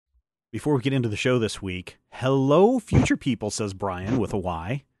before we get into the show this week. Hello, future people, says Brian with a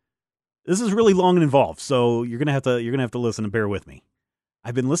Y. This is really long and involved, so you're gonna have to listen and bear with me.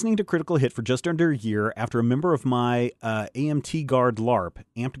 I've been listening to Critical Hit for just under a year after a member of my AMT Guard LARP,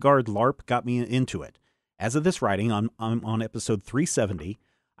 Amped Guard LARP, got me into it. As of this writing, I'm on episode 370.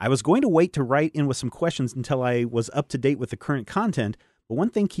 I was going to wait to write in with some questions until I was up to date with the current content, but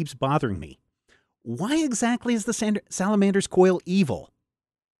one thing keeps bothering me. Why exactly is the Salamander's coil evil?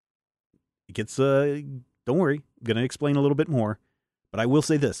 It gets, don't worry, I'm going to explain a little bit more. But I will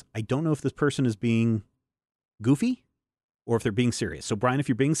say this. I don't know if this person is being goofy or if they're being serious. So, Brian, if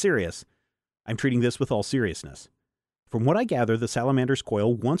you're being serious, I'm treating this with all seriousness. From what I gather, the Salamander's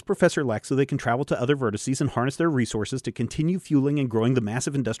coil wants Professor Lex so they can travel to other vertices and harness their resources to continue fueling and growing the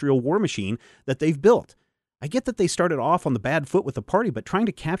massive industrial war machine that they've built. I get that they started off on the bad foot with the party, but trying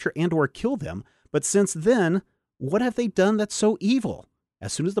to capture and or kill them. But since then, what have they done that's so evil?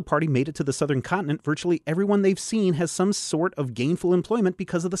 As soon as the party made it to the southern continent, virtually everyone they've seen has some sort of gainful employment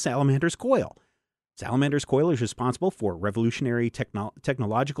because of the Salamander's coil. Salamander's coil is responsible for revolutionary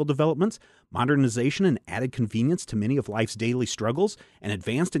technological developments, modernization and added convenience to many of life's daily struggles, an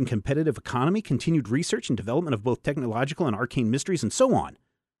advanced and competitive economy, continued research and development of both technological and arcane mysteries, and so on.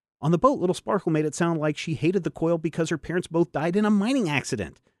 On the boat, Little Sparkle made it sound like she hated the coil because her parents both died in a mining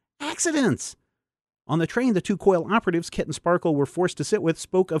accident. Accidents! On the train, the two coil operatives Kit and Sparkle were forced to sit with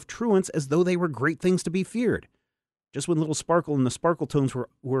spoke of truants as though they were great things to be feared. Just when Little Sparkle and the Sparkle Tones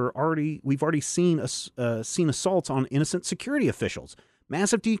we've already seen assaults on innocent security officials,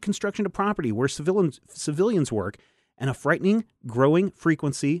 massive deconstruction of property where civilians work, and a frightening, growing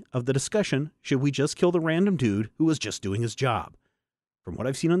frequency of the discussion, should we just kill the random dude who was just doing his job? From what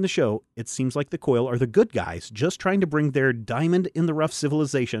I've seen on the show, it seems like the Coil are the good guys just trying to bring their diamond-in-the-rough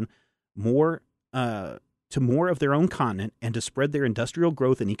civilization to more of their own continent and to spread their industrial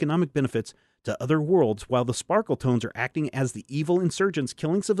growth and economic benefits to other worlds, while the Sparkle Tones are acting as the evil insurgents,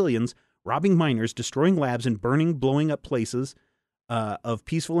 killing civilians, robbing miners, destroying labs, and blowing up places of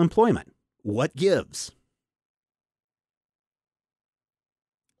peaceful employment. What gives?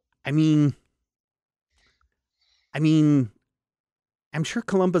 I mean, I'm sure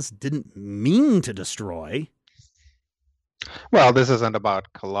Columbus didn't mean to destroy. Well, this isn't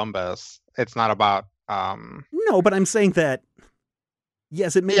about Columbus. It's not about No, but I'm saying that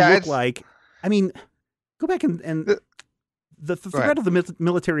yes, it may yeah, look it's like. I mean, go back and uh, the go ahead. threat of the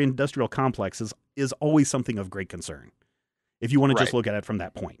military-industrial complex is always something of great concern. If you want to just Right. look at it from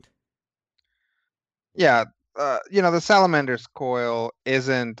that point, Yeah, the Salamander's coil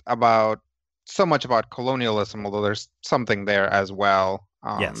isn't about so much about colonialism, although there's something there as well,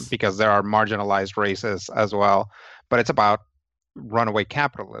 yes, because there are marginalized races as well, but it's about runaway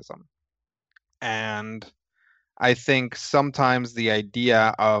capitalism. And I think sometimes the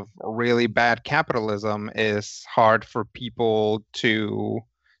idea of really bad capitalism is hard for people to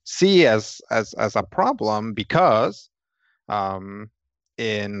see as a problem because um,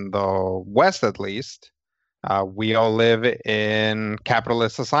 in the West at least, we all live in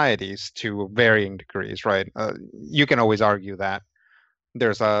capitalist societies to varying degrees, right? You can always argue that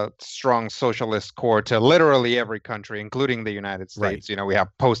there's a strong socialist core to literally every country, including the United right. States. You know, we have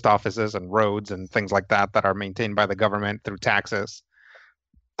post offices and roads and things like that that are maintained by the government through taxes,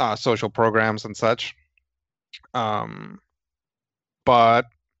 social programs and such. Um, but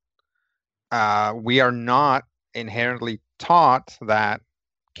we are not inherently taught that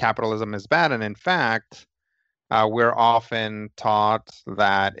capitalism is bad. And in fact, we're often taught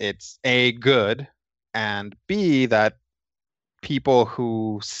that it's A, good, and B, that people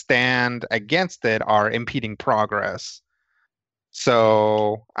who stand against it are impeding progress.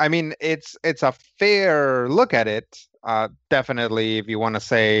 So, I mean, it's a fair look at it. Definitely, if you want to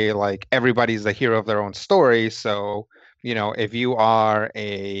say like everybody's the hero of their own story. So, if you are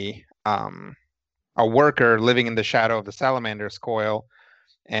a worker living in the shadow of the salamander's coil,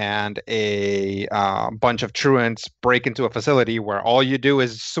 and a bunch of truants break into a facility where all you do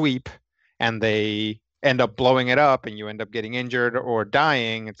is sweep, and they end up blowing it up, and you end up getting injured or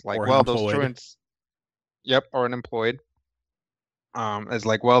dying. It's like, Or well, those unemployed, truants, yep, or unemployed. It's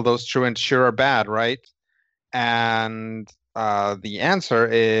like, well, those truants sure are bad, right? And the answer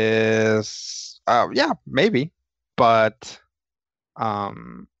is, yeah, maybe. But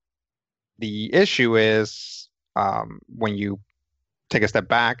um, the issue is when you take a step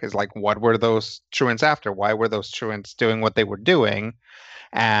back, is like, what were those truants after? Why were those truants doing what they were doing?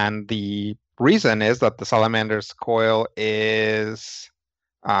 And the reason is that the salamander's coil is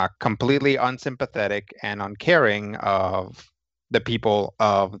completely unsympathetic and uncaring of the people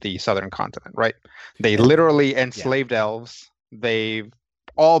of the southern continent, right? They and literally yeah, enslaved elves. They've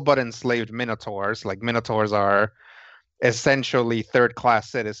all but enslaved minotaurs. Like minotaurs are essentially third-class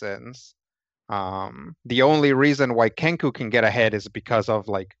citizens. The only reason why Kenku can get ahead is because of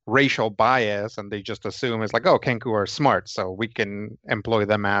like racial bias, and they just assume it's like, oh, Kenku are smart, so we can employ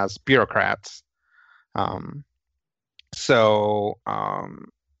them as bureaucrats. Um, so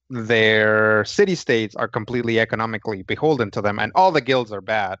their city-states are completely economically beholden to them, and all the guilds are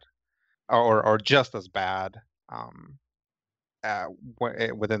bad, or just as bad, um,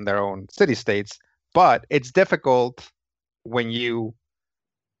 within their own city-states. But it's difficult when you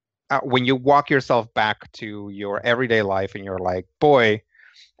walk yourself back to your everyday life and you're like, boy,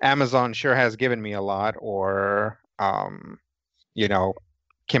 Amazon sure has given me a lot, or you know,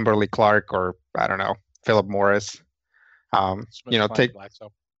 Kimberly Clark, or I don't know, Philip Morris. Take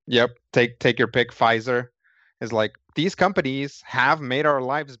take your pick. Pfizer is like, these companies have made our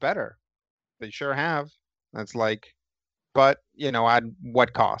lives better. They sure have. It's like, but at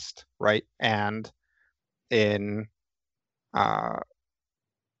what cost, right? And in uh,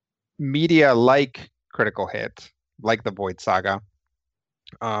 media like Critical Hit, like the Void Saga,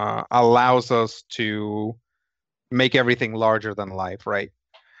 allows us to make everything larger than life, right?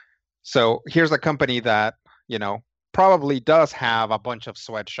 So here's a company that, probably does have a bunch of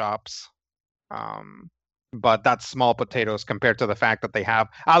sweatshops, but that's small potatoes compared to the fact that they have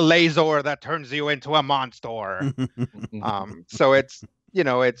a laser that turns you into a monster. So it's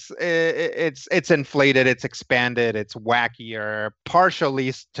inflated, it's expanded, it's wackier,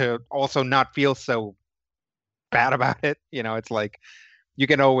 partially to also not feel so bad about it. It's like you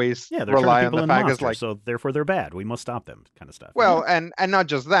can always they're turning rely on people the into fact monsters, it's like, so therefore they're bad. We must stop them, kind of stuff. well, and not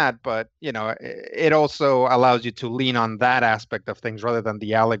just that, but it also allows you to lean on that aspect of things rather than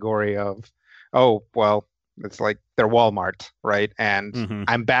the allegory of, oh, well, it's like they're Walmart, right? And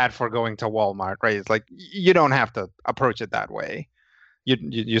I'm bad for going to Walmart, right? It's like you don't have to approach it that way.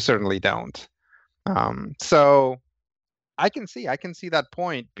 You certainly don't. So I can see that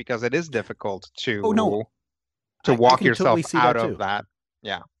point, because it is difficult to I walk can yourself totally see out that of too. that.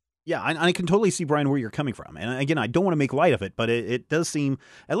 Yeah. Yeah, I can totally see, Brian, where you're coming from. And again, I don't want to make light of it, but it does seem,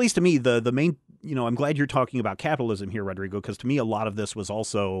 at least to me, the main, I'm glad you're talking about capitalism here, Rodrigo, because to me, a lot of this was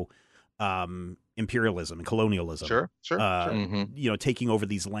also imperialism and colonialism. Sure. Taking over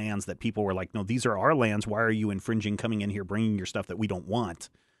these lands that people were like, no, these are our lands. Why are you infringing, coming in here, bringing your stuff that we don't want?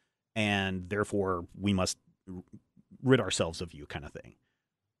 And therefore, we must rid ourselves of you, kind of thing.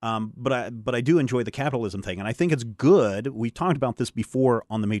 But I do enjoy the capitalism thing, and I think it's good. We talked about this before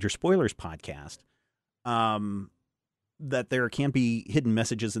on the Major Spoilers podcast, that there can be hidden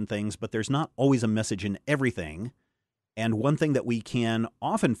messages and things, but there's not always a message in everything. And one thing that we can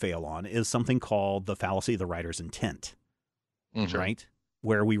often fail on is something called the fallacy of the writer's intent, right?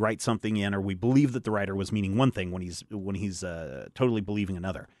 Where we write something in, or we believe that the writer was meaning one thing when he's totally believing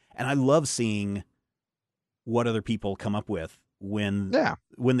another. And I love seeing what other people come up with when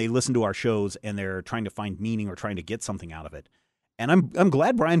they listen to our shows and they're trying to find meaning or trying to get something out of it. And I'm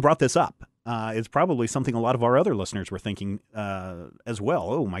glad Brian brought this up. It's probably something a lot of our other listeners were thinking as well.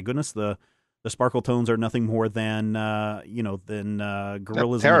 Oh my goodness, the sparkle tones are nothing more than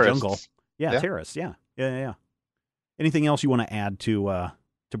gorillas in the jungle. Yeah, terrorists. Yeah. Anything else you want to add to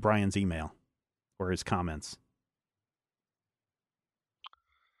Brian's email or his comments?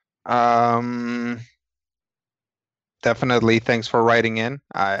 Definitely. Thanks for writing in.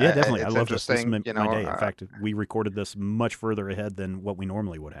 Definitely. I love this. This made my day. In fact, we recorded this much further ahead than what we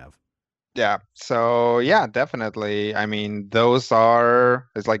normally would have. Yeah. So yeah, definitely. I mean, it's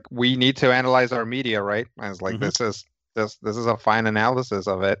like we need to analyze our media, right? And it's like this is a fine analysis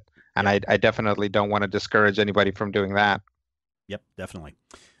of it. And I definitely don't want to discourage anybody from doing that. Yep, definitely.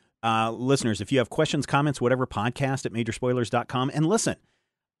 Listeners, if you have questions, comments, whatever, podcast at majorspoilers.com. And listen,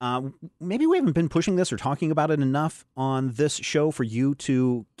 maybe we haven't been pushing this or talking about it enough on this show for you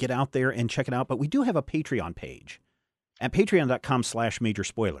to get out there and check it out. But we do have a Patreon page at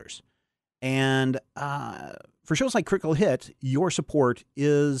patreon.com/majorspoilers. And for shows like Critical Hit, your support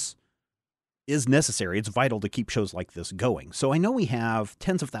is necessary. It's vital to keep shows like this going. So I know we have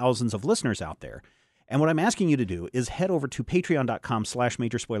tens of thousands of listeners out there. And what I'm asking you to do is head over to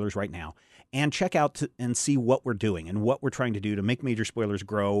patreon.com/majorspoilers right now and check out and see what we're doing and what we're trying to do to make Major Spoilers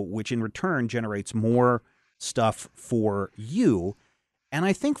grow, which in return generates more stuff for you. And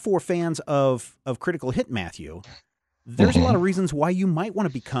I think for fans of Critical Hit, Matthew, there's a lot of reasons why you might want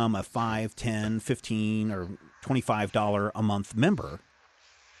to become a $5, $10, $15, or $25 a month member,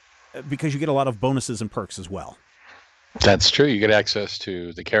 because you get a lot of bonuses and perks as well. That's true. You get access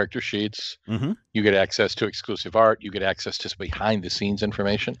to the character sheets. You get access to exclusive art. You get access to behind the scenes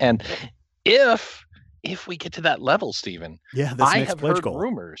information. And if if we get to that level, Stephen, Yeah, this I next have pledge heard goal.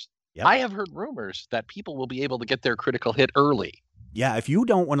 rumors. Yep. I have heard rumors that people will be able to get their critical hit early. Yeah, if you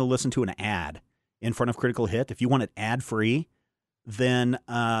don't want to listen to an ad in front of Critical Hit, if you want it ad-free, then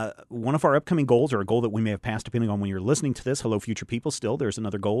one of our upcoming goals, or a goal that we may have passed depending on when you're listening to this, hello, future people, still, there's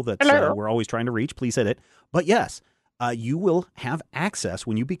another goal that we're always trying to reach. Please hit it. But yes, you will have access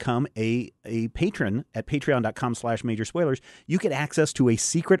when you become a patron at patreon.com/majorspoilers. You get access to a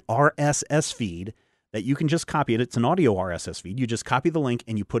secret RSS feed that you can just copy it. It's an audio RSS feed. You just copy the link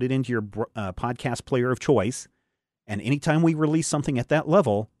and you put it into your podcast player of choice. And anytime we release something at that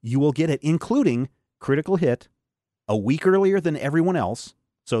level, you will get it, including Critical Hit, a week earlier than everyone else.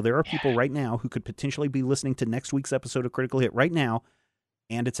 So there are people right now who could potentially be listening to next week's episode of Critical Hit right now,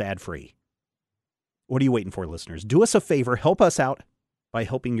 and it's ad-free. What are you waiting for, listeners? Do us a favor. Help us out by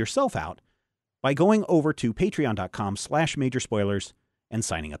helping yourself out by going over to patreon.com/majorspoilers and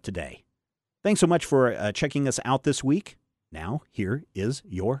signing up today. Thanks so much for checking us out this week. Now, here is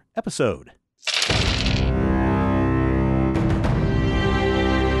your episode.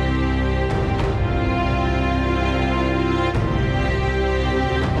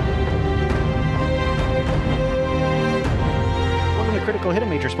 Critical Hit, a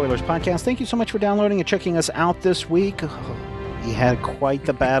Major Spoilers podcast. Thank you so much for downloading and checking us out this week. We had quite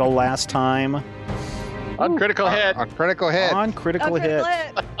the battle last time. On Critical Hit. On Critical Hit. On Critical Hit.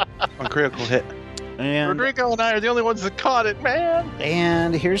 On Critical Hit. And Rodrigo and I are the only ones that caught it, man.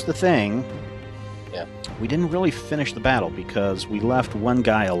 And here's the thing. Yeah. We didn't really finish the battle because we left one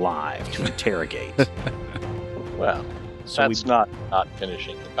guy alive to interrogate. Well, so that's not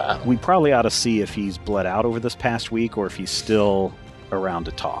finishing the battle. We probably ought to see if he's bled out over this past week or if he's still around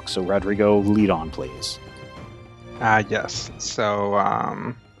to talk. So, Rodrigo, lead on, please. Yes. So,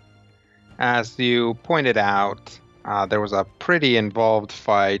 as you pointed out, there was a pretty involved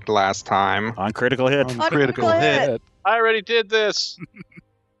fight last time. On Critical Hit. On Critical Hit. I already did this.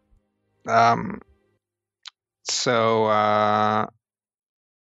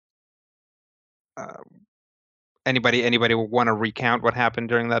 Anybody want to recount what happened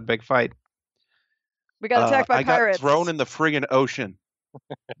during that big fight? We got attacked by pirates. I got thrown in the friggin' ocean.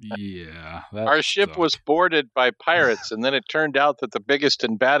 Yeah. Our ship was boarded by pirates, and then it turned out that the biggest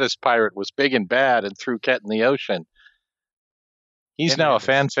and baddest pirate was big and bad and threw Ket in the ocean. He's now a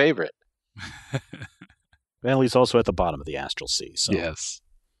fan favorite. Well, he's also at the bottom of the Astral Sea. So. Yes.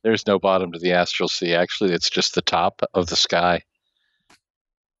 There's no bottom to the Astral Sea. Actually, it's just the top of the sky.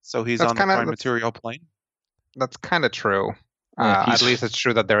 So he's That's on the prime material plane? That's kind of true. At least it's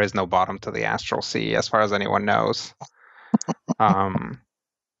true that there is no bottom to the Astral Sea, as far as anyone knows.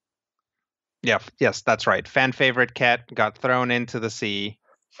 Yes, that's right. Fan favorite Ket got thrown into the sea,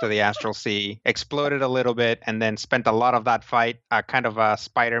 to the Astral Sea, exploded a little bit, and then spent a lot of that fight kind of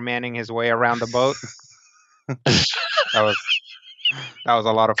Spider-Manning his way around the boat. That was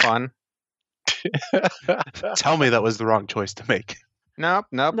a lot of fun. Tell me that was the wrong choice to make. Nope.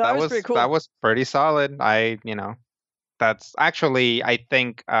 No, that was pretty cool. That was pretty solid. That's actually, I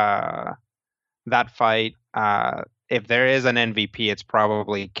think that fight. If there is an MVP, it's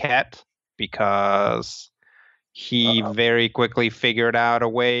probably Ket, because he very quickly figured out a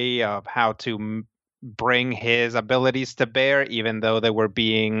way of how to bring his abilities to bear, even though they were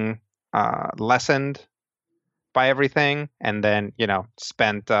being lessened by everything, and then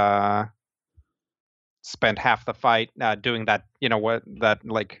spent half the fight doing that that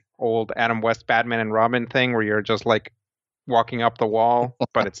like old Adam West Batman and Robin thing where you're just like walking up the wall,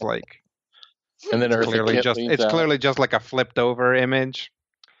 but it's like and then it's clearly just like a flipped over image.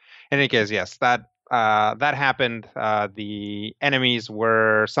 In any case, yes, that happened. The enemies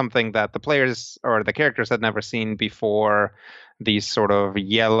were something that the players or the characters had never seen before. These sort of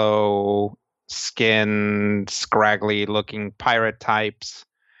yellow skinned, scraggly looking pirate types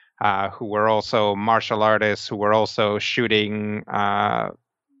who were also martial artists, who were also shooting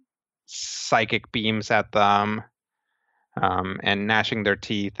psychic beams at them and gnashing their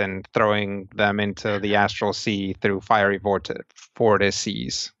teeth and throwing them into the Astral Sea through fiery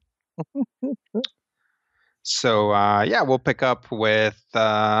vortices. So, we'll pick up with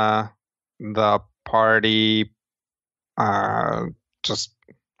the party just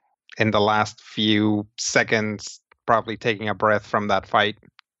in the last few seconds, probably taking a breath from that fight.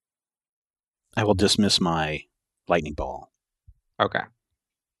 I will dismiss my lightning ball. Okay.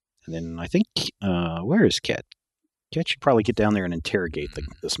 And then I think, where is Ket? Ket should probably get down there and interrogate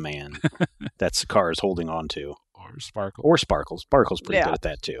this man that Sakar is holding on to. Or Sparkle. Or Sparkle. Sparkle's pretty good at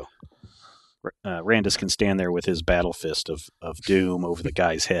that, too. Randus can stand there with his battle fist of doom over the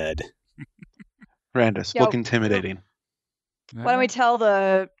guy's head. Randus, look intimidating. Why don't we tell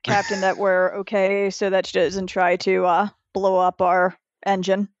the captain that we're okay so that she doesn't try to blow up our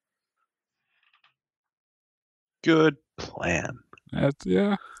engine? Good plan.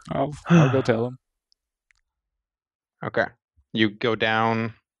 Yeah, I'll go tell him. Okay. You go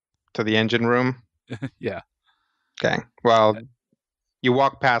down to the engine room. Yeah. Okay. Well, you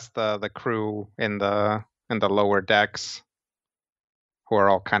walk past the crew in the lower decks, who are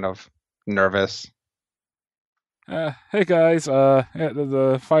all kind of nervous. Hey guys,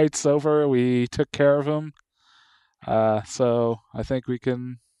 the fight's over. We took care of him. So I think we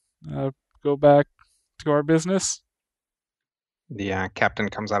can go back to our business. The captain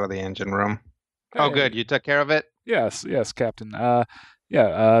comes out of the engine room. Oh, Hey. good. You took care of it? Yes, Captain.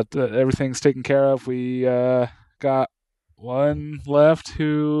 Everything's taken care of. We got one left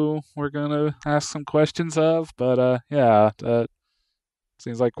who we're gonna ask some questions of, but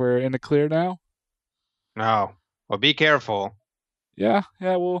seems like we're in the clear now. No. Well, be careful. Yeah,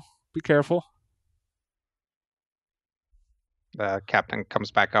 we'll be careful. The captain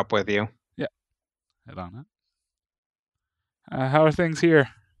comes back up with you. Yeah, head on it. How are things here?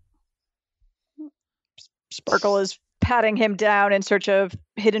 Sparkle is patting him down in search of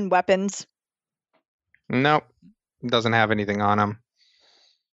hidden weapons. Nope. Doesn't have anything on him.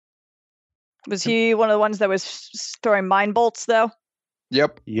 Was he one of the ones that was throwing mine bolts, though?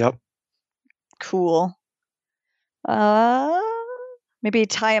 Yep. Cool. Maybe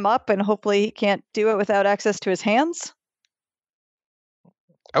tie him up and hopefully he can't do it without access to his hands?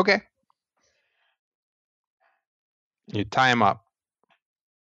 Okay. You tie him up.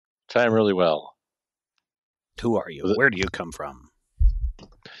 Tie him really well. Who are you? Where do you come from?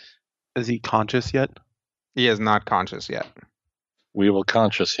 Is he conscious yet? He is not conscious yet. We will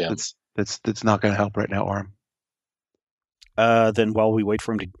conscious him. That's not going to help right now, Orem. Then while we wait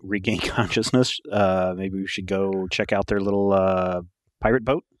for him to regain consciousness, maybe we should go check out their little pirate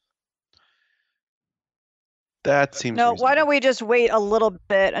boat. That seems No, reasonable. why don't we just wait a little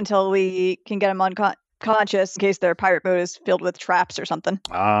bit until we can get him unconscious in case their pirate boat is filled with traps or something?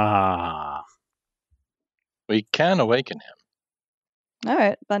 Ah. We can awaken him. All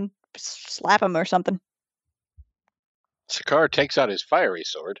right, then slap him or something. Sakar takes out his fiery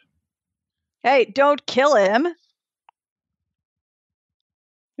sword. Hey, don't kill him.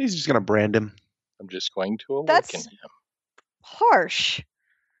 He's just going to brand him. I'm just going to awaken That's him. harsh.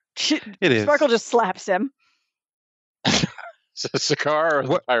 It is. Sparkle just slaps him. So Sakar or the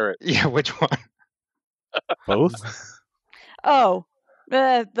What- pirate? Yeah, which one? Both? Oh,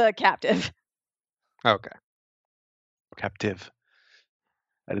 the captive. Okay. Captive.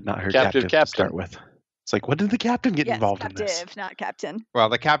 I did not hear Captive captive to start with. It's like, when did the captain get Yes, involved captive, in this? not captain. Well,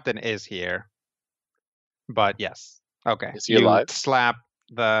 the captain is here. But yes. Okay. Is he you alive? slap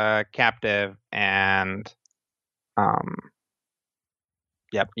the captive and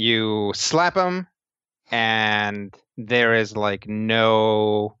you slap him and there is like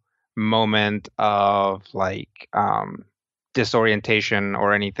no moment of like disorientation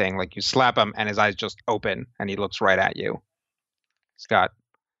or anything. Like you slap him and his eyes just open and he looks right at you. He's got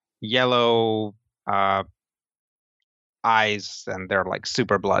yellow eyes and they're like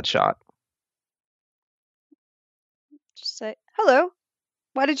super bloodshot. Just say, hello.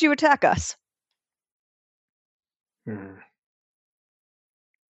 Why did you attack us?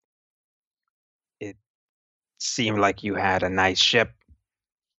 It seemed like you had a nice ship.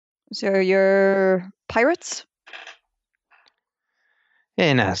 So you're pirates?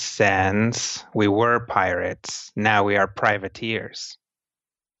 In a sense, we were pirates. Now we are privateers.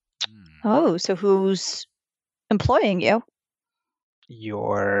 Oh, so who's employing you?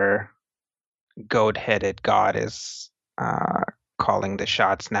 Your goat-headed god is calling the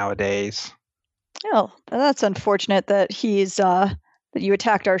shots nowadays. Oh, that's unfortunate that he's that you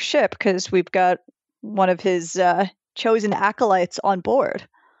attacked our ship because we've got one of his chosen acolytes on board.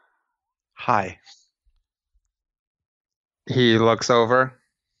 Hi. He looks over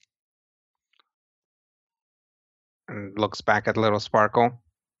and looks back at Little Sparkle.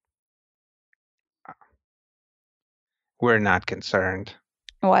 We're not concerned.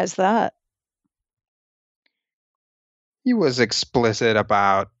 Why is that? He was explicit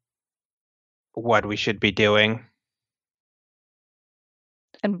about what we should be doing.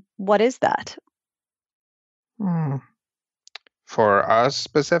 And what is that? For us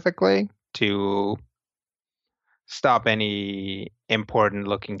specifically, to stop any important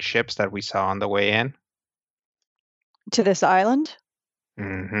looking ships that we saw on the way in. To this island?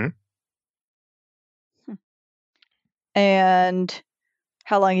 Mm-hmm. And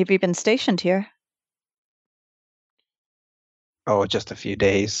how long have you been stationed here? Oh, just a few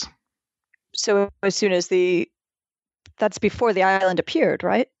days. So as soon as the That's before the island appeared,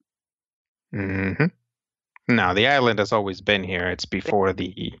 right? Mm-hmm. No, the island has always been here. It's before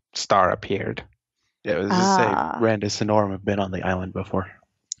the star appeared. Yeah, it was to say, Randus and Orem have been on the island before.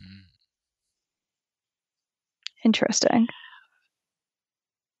 Interesting.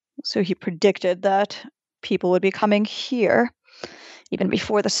 So he predicted that people would be coming here, even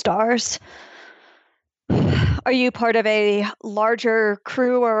before the stars. Are you part of a larger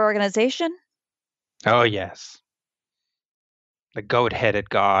crew or organization? Oh, yes. The goat-headed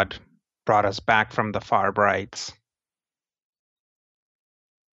god brought us back from the far brights.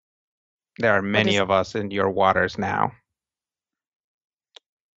 There are many of us in your waters now.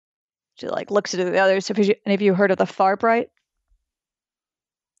 She looks at the others. Have any of you heard of the Farbright?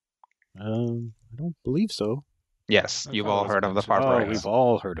 I don't believe so. Yes, you've all heard of the far Oh, brights. we've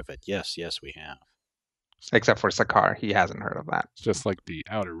all heard of it. Yes, we have. Except for Sakar. He hasn't heard of that. It's just like the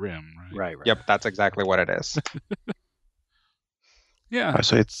Outer Rim, right? Right. Yep, that's exactly what it is. Yeah.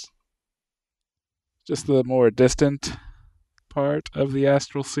 So it's just the more distant part of the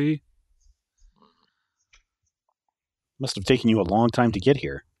Astral Sea. Must have taken you a long time to get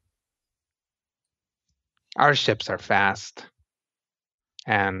here. Our ships are fast,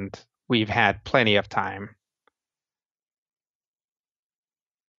 and we've had plenty of time.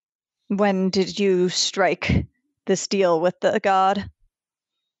 When did you strike this deal with the god?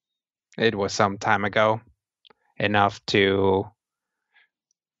 It was some time ago, enough to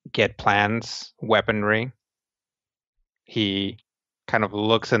get plans, weaponry. He kind of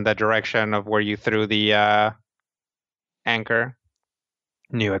looks in the direction of where you threw the anchor.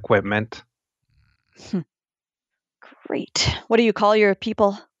 New equipment. Great. What do you call your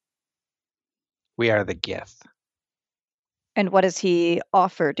people? We are the Gith. And what does he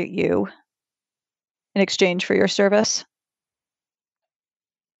offer to you in exchange for your service?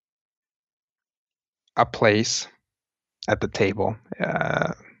 A place at the table.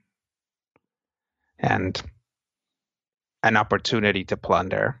 And an opportunity to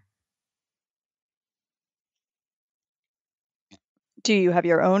plunder. Do you have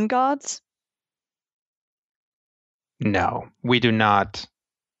your own gods? No, we do not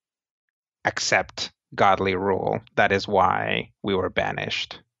accept godly rule. That is why we were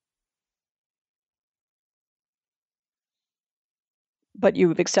banished. But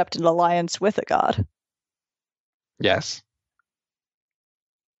you've accepted an alliance with a god. Yes.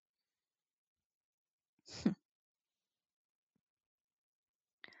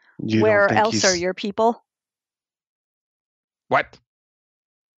 Where else are your people? What?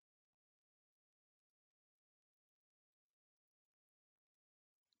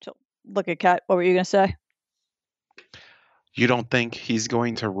 So, look at Kat. What were you going to say? You don't think he's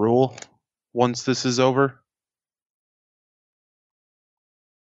going to rule once this is over?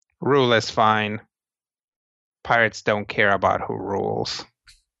 Rule is fine. Pirates don't care about who rules.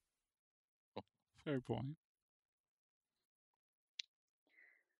 Fair point.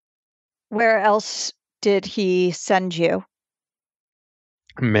 Where else did he send you?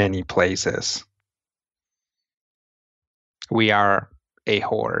 Many places. We are a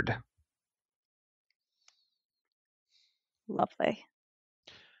horde. Lovely.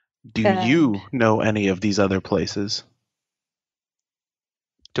 Do you know any of these other places?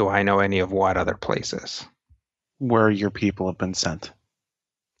 Do I know any of what other places? Where your people have been sent?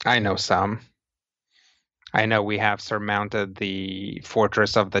 I know some. I know we have surmounted the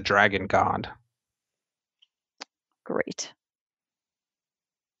fortress of the dragon god. Great.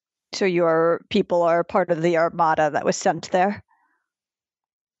 So your people are part of the armada that was sent there?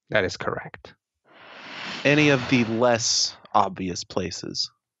 That is correct. Any of the less obvious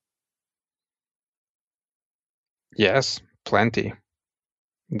places? Yes, plenty.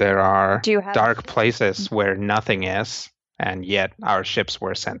 There are Do you have... dark places where nothing is, and yet our ships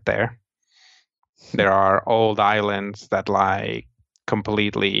were sent there. There are old islands that lie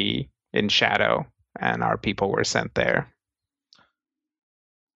completely in shadow, and our people were sent there.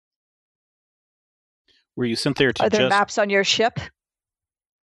 Were you sent there to Are there maps on your ship?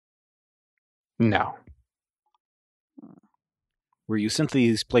 No. Were you sent to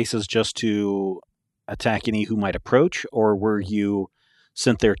these places just to attack any who might approach, or were you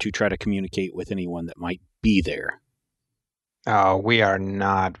sent there to try to communicate with anyone that might be there? Oh, we are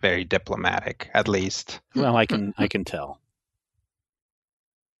not very diplomatic, at least. Well, I can tell.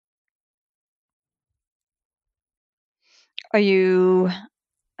 Are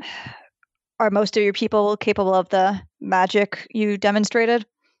most of your people capable of the magic you demonstrated?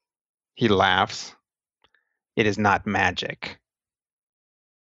 He laughs. It is not magic.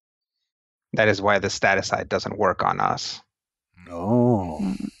 That is why the staticide doesn't work on us.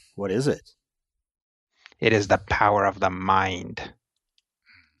 Oh, what is it? It is the power of the mind.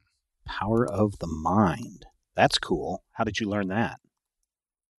 Power of the mind. That's cool. How did you learn that?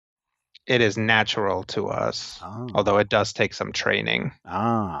 It is natural to us, although it does take some training.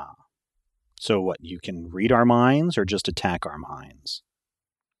 Ah. So what, you can read our minds or just attack our minds?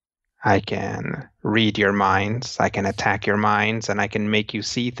 I can read your minds, I can attack your minds, and I can make you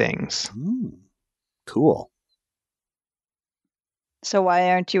see things. Cool. So why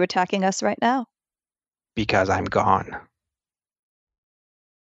aren't you attacking us right now? Because I'm gone.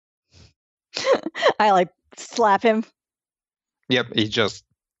 I slap him. Yep,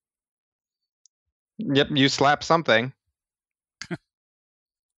 you slap something.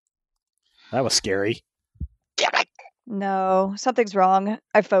 That was scary. No, something's wrong.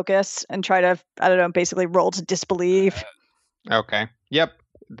 I focus and try to, I don't know, basically roll to disbelieve. Okay. Yep.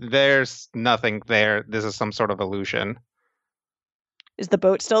 There's nothing there. This is some sort of illusion. Is the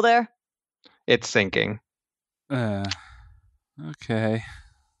boat still there? It's sinking. Okay.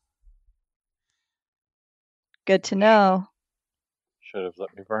 Good to know. Should have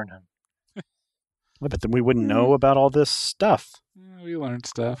let me burn him. But then we wouldn't know about all this stuff. Yeah, we learned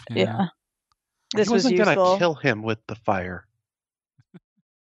stuff. Yeah. This he was wasn't useful. gonna kill him with the fire.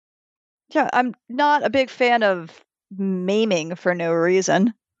 Yeah, I'm not a big fan of maiming for no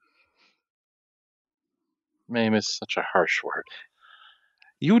reason. Maim is such a harsh word.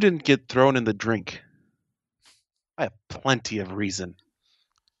 You didn't get thrown in the drink. I have plenty of reason.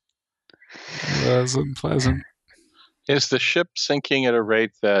 Unpleasant. Is the ship sinking at a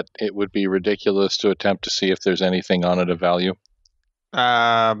rate that it would be ridiculous to attempt to see if there's anything on it of value?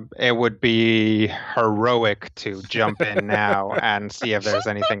 It would be heroic to jump in now and see if there's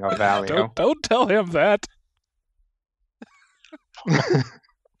anything of value. Don't tell him that.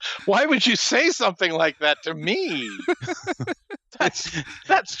 Why would you say something like that to me?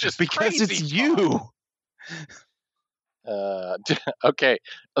 That's just because crazy it's you. Okay,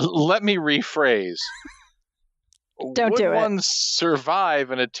 let me rephrase. Don't Would do it. one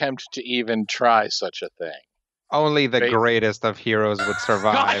survive an attempt to even try such a thing? Only the greatest of heroes would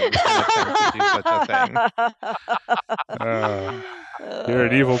survive an attempt to do such a thing. You're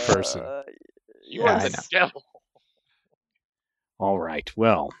an evil person. You are the devil. All right.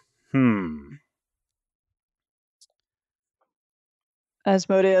 Well,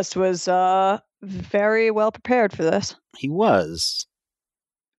 Asmodeus was very well prepared for this. He was.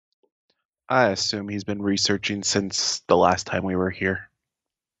 I assume he's been researching since the last time we were here.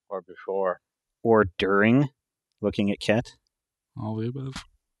 Or before. Or during looking at Ket. All the above.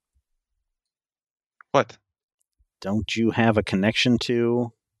 What? Don't you have a connection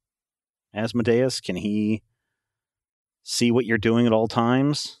to Asmodeus? Can he see what you're doing at all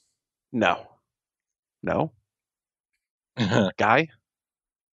times? No. Guy?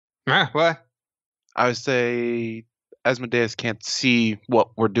 What? I would say Asmodeus can't see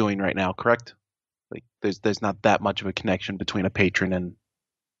what we're doing right now, correct? Like, there's not that much of a connection between a patron and...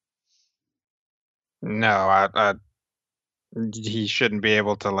 No, he shouldn't be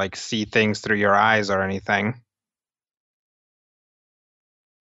able to, see things through your eyes or anything.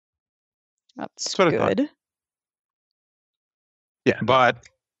 That's what I thought. good. Yeah. But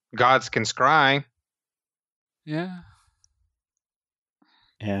gods can scry. Yeah.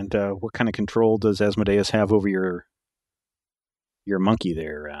 And what kind of control does Asmodeus have over your monkey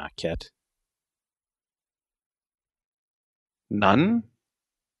there, Ket? None?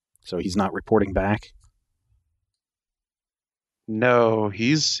 So he's not reporting back? No,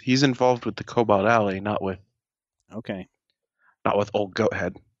 he's involved with the Cobalt Alley, not with Old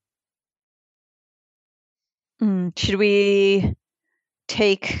Goathead. Should we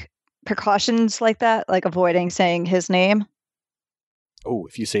take precautions like that, like avoiding saying his name? Oh,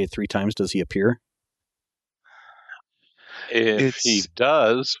 if you say it 3 times, does he appear? If he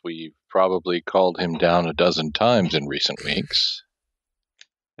does, we've probably called him down a dozen times in recent weeks.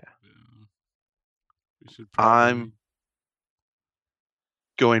 We should probably... I'm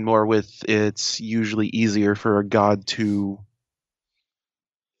going more with it's usually easier for a god to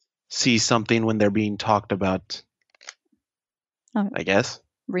see something when they're being talked about. I guess.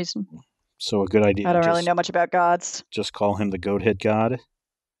 Reason. So a good idea. I don't really know much about gods. Just call him the Goathead God?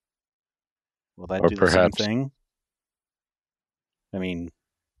 Will that Or do perhaps. the same thing? I mean,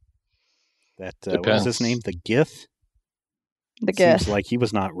 that what was Depends. his name? The Gith? The Gith. Seems like he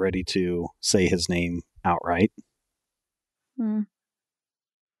was not ready to say his name outright. It's I don't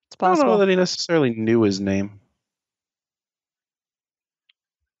possible. know that he necessarily knew his name.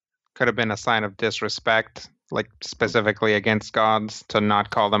 Could have been a sign of disrespect, specifically against gods, to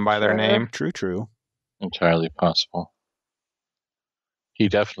not call them by their Sure. name. True. Entirely possible. He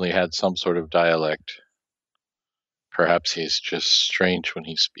definitely had some sort of dialect. Perhaps he's just strange when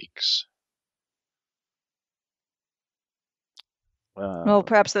he speaks. Well,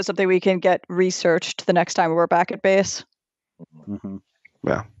 perhaps that's something we can get researched the next time we're back at base. Mm-hmm.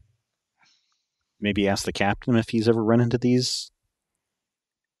 Yeah. Maybe ask the captain if he's ever run into these.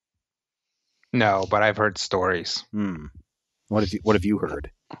 No, but I've heard stories. What have you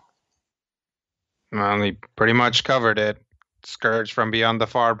heard? Well, we pretty much covered it. Scourge from beyond the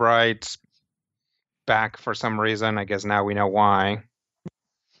far bright, back for some reason. I guess now we know why.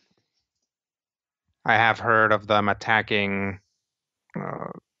 I have heard of them attacking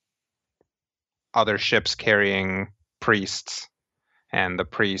other ships carrying priests, and the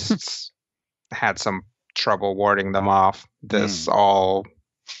priests had some trouble warding them off. This all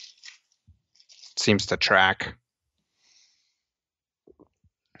seems to track.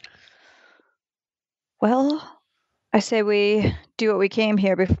 Well, I say we do what we came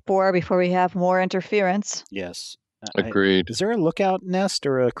here before we have more interference. Yes. Agreed. Is there a lookout nest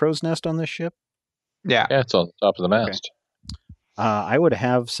or a crow's nest on this ship? Yeah. Yeah, it's on top of the mast. I would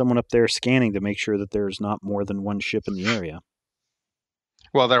have someone up there scanning to make sure that there's not more than one ship in the area.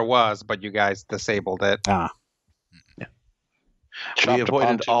 Well, there was, but you guys disabled it. Ah. Yeah. Chopped We a avoided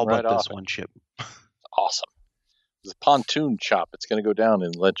pontoon all right but this off it. one ship. Awesome. It's a pontoon chop. It's going to go down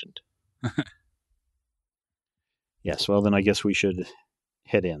in legend. Yes, well, then I guess we should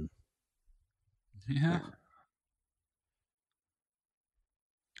head in. Yeah.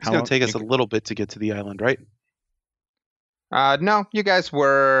 It's going to take us a little bit to get to the island, right? No, you guys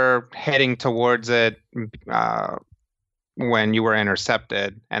were heading towards it when you were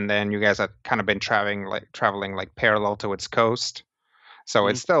intercepted, and then you guys have kind of been traveling like parallel to its coast, so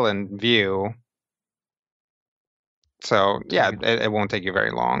it's still in view. So yeah, it won't take you very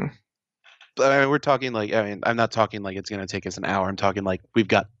long. I mean, we're talking like, I'm not talking like it's going to take us an hour. I'm talking like we've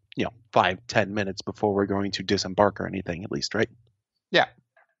got 5-10 minutes before we're going to disembark or anything, at least, right? Yeah.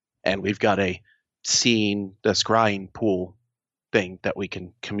 And we've got a scrying pool thing that we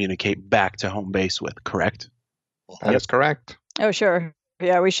can communicate back to home base with, correct? That is correct. Oh, sure.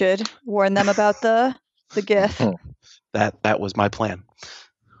 Yeah, we should warn them about the GIF. That was my plan.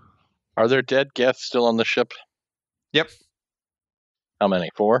 Are there dead Geths still on the ship? Yep. How many?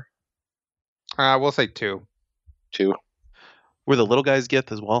 4? We'll say 2. 2. Were the little guys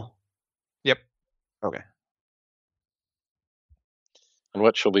Gith as well? Yep. Okay. And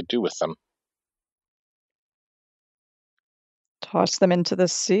what shall we do with them? Toss them into the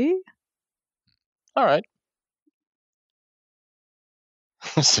sea? All right.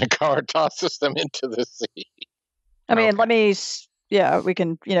 Sakar tosses them into the sea. I mean, we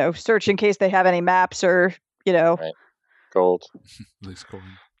can, search in case they have any maps or, Right. Gold. Loose coin.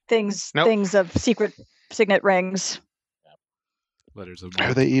 things Nope. of secret signet rings. Letters of Are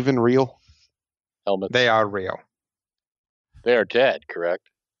marque. they even real? Helmets. They are real. They are dead, correct?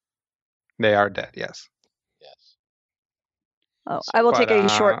 They are dead, yes. Yes. Oh, I will But, take a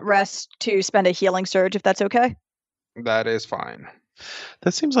short rest to spend a healing surge, if that's okay. That is fine.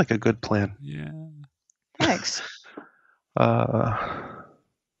 That seems like a good plan. Yeah. Thanks. I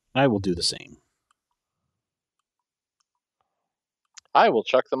will do the same. I will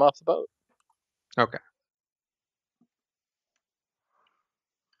chuck them off the boat. Okay.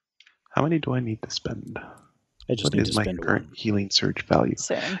 How many do I need to spend? I just What need is to my spend current one. healing surge value?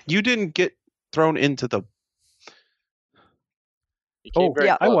 Same. You didn't get thrown into the... You came very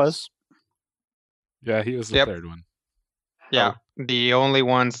yeah. I close. was. Yeah, he was the Yep. third one. Yeah. The only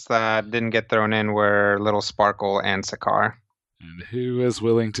ones that didn't get thrown in were Little Sparkle and Sakar. And who is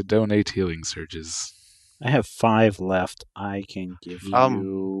willing to donate healing surges? I have 5 left. I can give you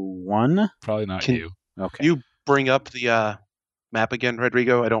 1. Probably not Can- you. Okay. You bring up the map again,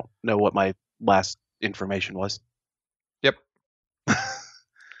 Rodrigo? I don't know what my last information was. Yep.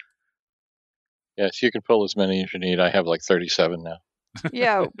 Yes, you can pull as many as you need. I have like 37 now.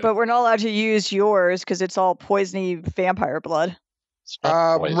 Yeah, but we're not allowed to use yours because it's all poisony vampire blood. It's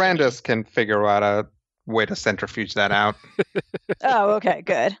not poison. Randus can figure out a way to centrifuge that out. Oh, okay,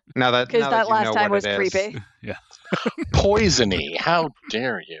 good. Now that Because that you last know time what was it is. creepy. Poisony. How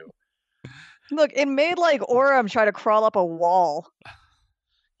dare you? Look, it made like Orem try to crawl up a wall.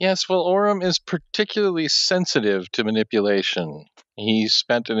 Yes, well, Orem is particularly sensitive to manipulation. He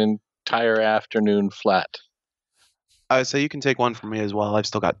spent an entire afternoon flat. I say you can take one from me as well. I've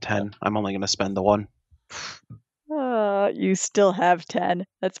still got 10. I'm only going to spend the 1. You still have 10.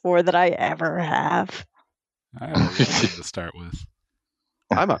 That's more than I ever have. I have 11 to start with.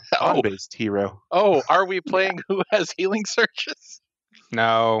 I'm a Oh. con-based hero. Oh, are we playing Who Has Healing Searches?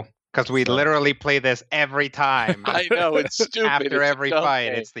 No. Because we So- literally play this every time. I know, it's stupid. After It's a every dumb fight,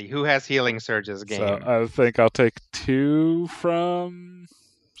 game. it's the who has healing surges game. So I think I'll take 2 from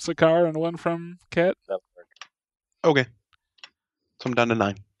Sakar and 1 from Ket. That'll work. Okay. So I'm down to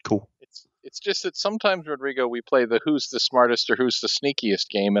 9. Cool. It's just that sometimes, Rodrigo, we play the who's the smartest or who's the sneakiest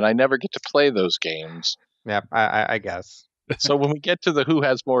game, and I never get to play those games. Yep, I guess. So when we get to the who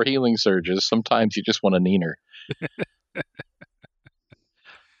has more healing surges, sometimes you just want a neener.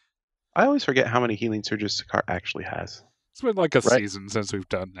 I always forget how many healing surges Sakar actually has. It's been like a Right. season since we've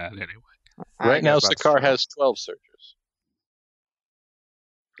done that anyway. I Right now, guess that's Sakar true. has 12 surges.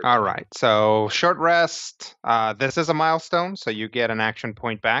 All right, so short rest. This is a milestone, so you get an action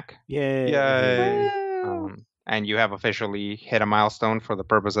point back. Yay. Yay. Woo. And you have officially hit a milestone for the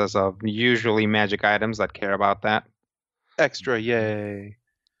purposes of usually magic items that care about that. Extra, yay.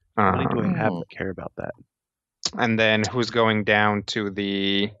 How many do I have Um, that care about that? And then who's going down to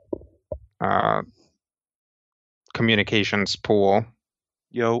the communications pool?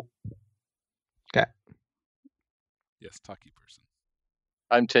 Yo. Yes, talkie person.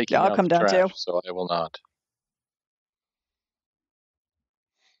 I'm taking Yeah, I'll out come the down trash, too. so I will not.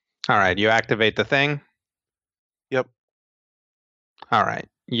 All right, you activate the thing. Yep. All right,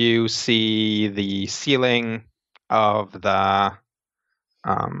 you see the ceiling of the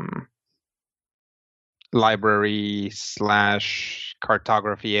library /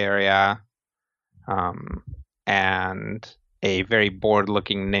 cartography area, and a very bored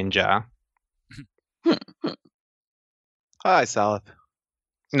looking ninja. Hi, Salith.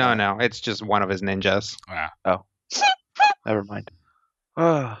 No, it's just one of his ninjas. Never mind.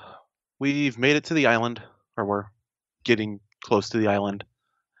 We've made it to the island, or we're getting close to the island.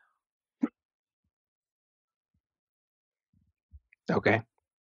 Okay.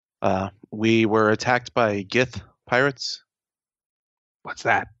 We were attacked by Gith pirates. What's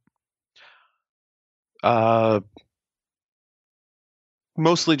that?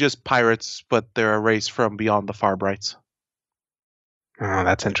 Mostly just pirates, but they're a race from beyond the Farbrights. Oh,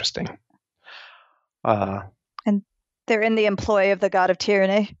 that's interesting. They're in the employ of the god of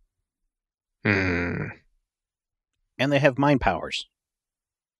tyranny. Hmm. And they have mind powers.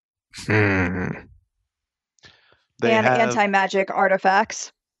 Hmm. They and have anti-magic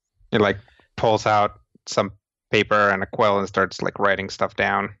artifacts. He like pulls out some paper and a quill and starts like writing stuff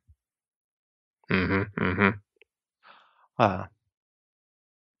down.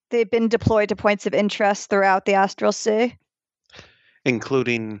 They've been deployed to points of interest throughout the Astral Sea.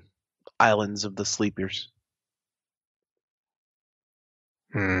 including islands of the Sleepers.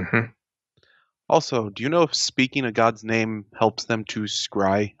 Also, do you know if speaking a god's name helps them to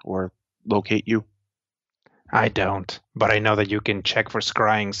scry or locate you? I don't, but I know that you can check for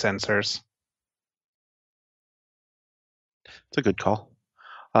scrying sensors. It's a good call.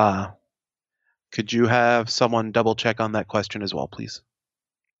 Could you have someone double check on that question as well, please?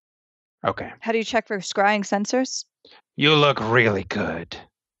 Okay. How do you check for scrying sensors? You look really good.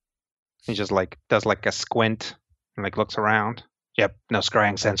 He just like does like a squint and like looks around. Yep, no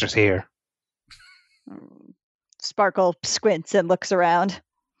scrying sensors here. Sparkle squints and looks around.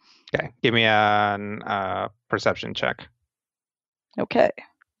 Okay, give me a perception check. Okay.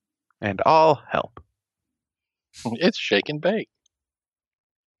 And I'll help. It's shake and bake.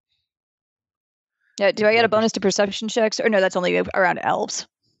 Yeah, do I get a bonus to perception checks? Or no, that's only around elves.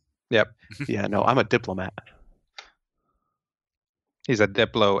 Yep, Yeah, no, I'm a diplomat. he's a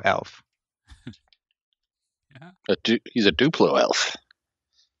Diplo elf. He's a Duplo elf.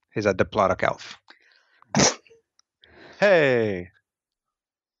 He's a Diplodic elf. Hey!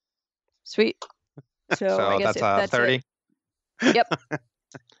 Sweet. So, I guess that's that's 30. it.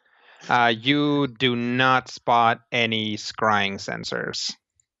 Yep. You do not spot any scrying sensors,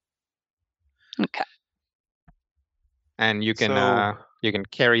 Okay. and you can So- you can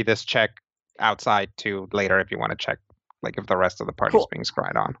carry this check outside too later if you want to check like if the rest of the party's Cool. being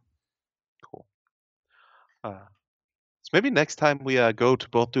scryed on. Cool. So maybe next time we go to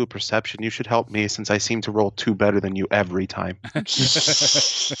both do a perception, you should help me since I seem to roll 2 better than you every time.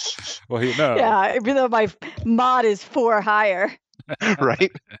 Well, you know. Yeah, even though my mod is 4 higher.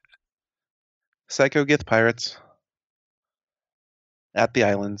 Right? Psycho Gith pirates at the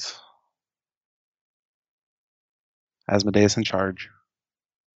islands. Asmodeus in charge.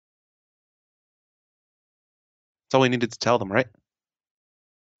 That's all we needed to tell them, right?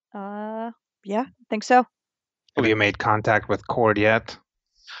 Yeah, I think so. Have you made contact with Cord yet?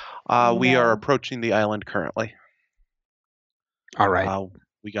 We are No. approaching the island currently. All right.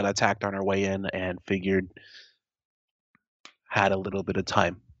 We got attacked on our way in and figured had a little bit of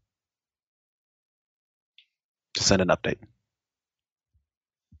time to send an update.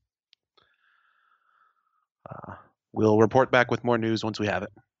 We'll report back with more news once we have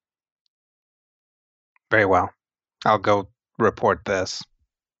it. Very well. I'll go report this.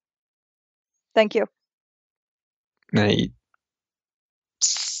 Thank you. And he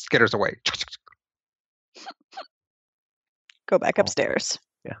skitters away. Go back Oh. upstairs.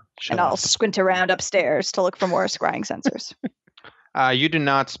 Yeah. And I'll squint around upstairs to look for more scrying sensors. You do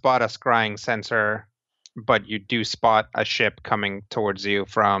not spot a scrying sensor, but you do spot a ship coming towards you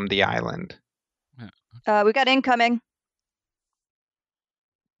from the island. We got incoming.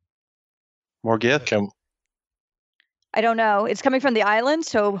 More gift? Can, I don't know. It's coming from the island,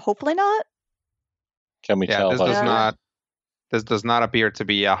 so hopefully not. can we tell? This by does the- not. This does not appear to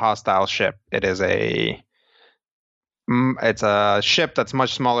be a hostile ship. It is it's a ship that's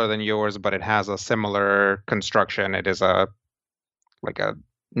much smaller than yours, but it has a similar construction. It is like a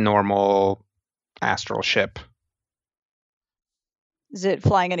normal astral ship. Is it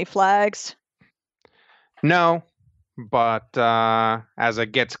flying any flags? No, but as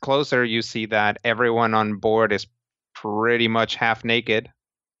it gets closer, you see that everyone on board is pretty much half naked.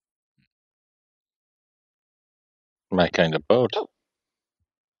 My kind of boat.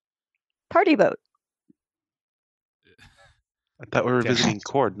 Party boat. I thought we were visiting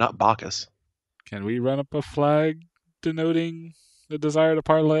Cord, not Bacchus. Can we run up a flag denoting the desire to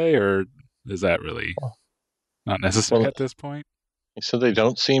parlay, or is that really not necessary Well, at this point? So they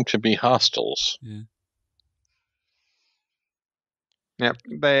don't seem to be hostiles. Yeah. Yep.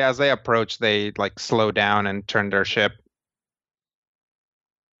 As they approach, they like slow down and turn their ship.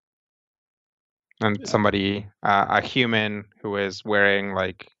 And somebody, a human who is wearing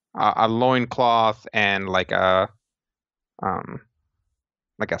like a loincloth and like a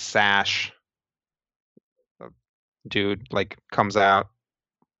sash, a dude like comes out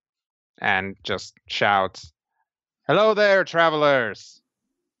and just shouts, "Hello there, travelers!"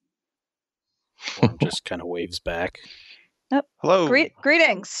 Orem just kind of waves back. Hello.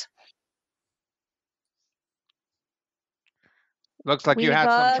 Greetings. Looks like you We've, had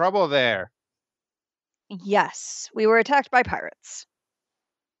some trouble there. Yes, we were attacked by pirates.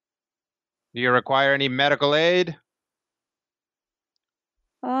 Do you require any medical aid?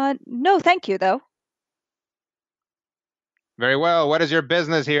 No, thank you, though. Very well. What is your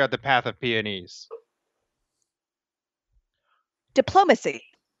business here at the Path of Peonies? Diplomacy.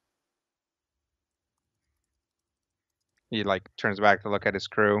 He like turns back to look at his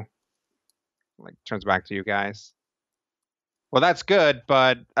crew. Like turns back to you guys. Well, that's good,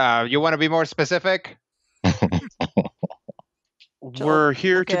 but you want to be more specific? We're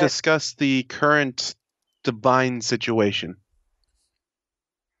here look to at- discuss the current divine situation.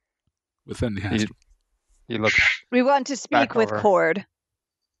 Within the You, astral. you look. We want to speak Back with over. Cord.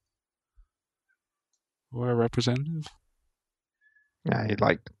 Or a representative? Yeah, he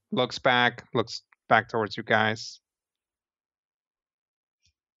like looks back towards you guys.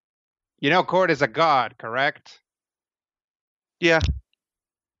 You know, Cord is a god, correct? Yeah.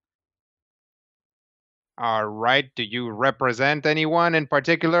 All right. Do you represent anyone in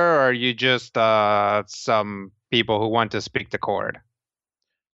particular, or are you just some people who want to speak to Cord?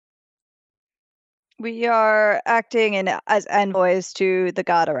 We are acting as envoys to the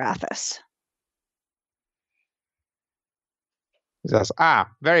god Arathis. He says,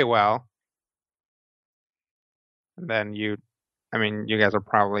 very well. And then you guys are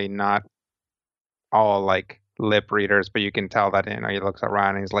probably not all like lip readers, but you can tell that, he looks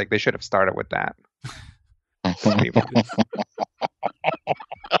around and he's like, they should have started with that. People.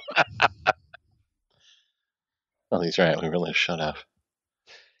 Well, he's right. We really should have.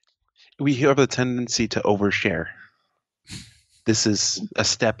 We have a tendency to overshare. This is a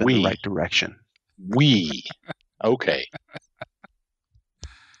step in the right direction. We. Okay.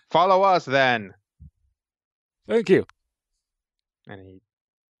 Follow us then. Thank you. And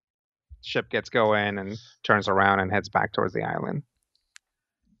ship gets going and turns around and heads back towards the island.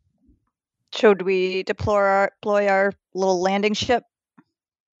 Should we deploy our little landing ship?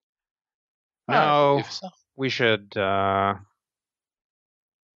 No, If so. we should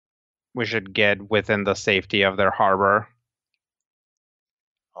get within the safety of their harbor.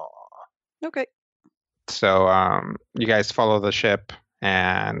 Okay. So you guys follow the ship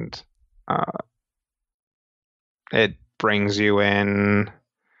and it brings you in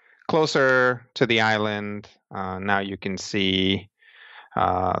closer to the island. Now you can see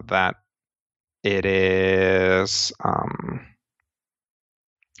that it is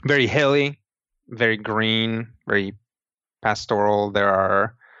very hilly, very green, very pastoral. There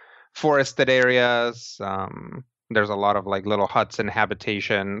are forested areas. There's a lot of like little huts and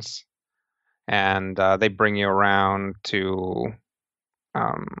habitations. And they bring you around to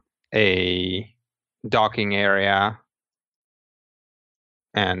a docking area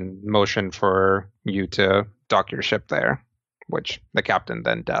and motion for you to dock your ship there, which the captain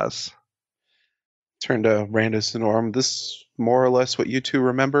then does. Turn to Randus and Orem. This more or less what you two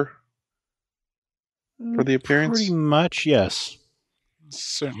remember for the appearance? Pretty much, yes.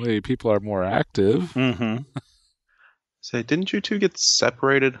 Certainly, people are more active. Mm-hmm. Say, didn't you two get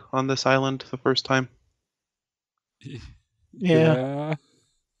separated on this island the first time? Yeah.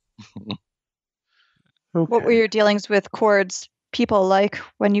 Okay. What were your dealings with Cord's people like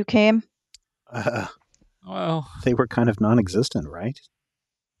when you came? Well, They were kind of non-existent, right?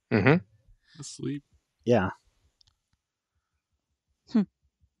 Mm-hmm. asleep. Yeah.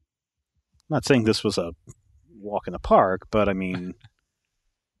 Not saying this was a walk in the park, but I mean,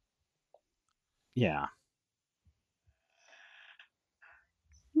 yeah.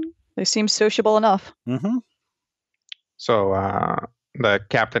 They seem sociable enough. Mm-hmm. So the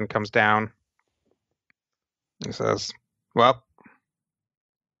captain comes down. He says, "Well,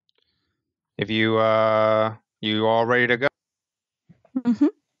 if you all ready to go?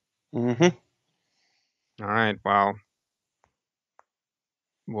 Mm-hmm. Mm-hmm. All right. Well,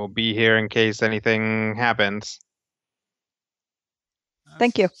 we'll be here in case anything happens."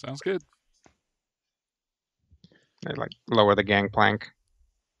 Thank you. Sounds good. They lower the gangplank.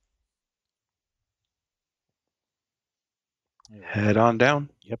 Head on down.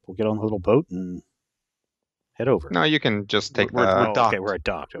 Yep, we'll get on the little boat and head over. No, you can just take We're the. Oh, okay, docked. we're at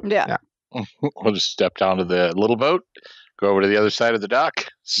docked. Okay. Yeah. We'll just step down to the little boat, go over to the other side of the dock,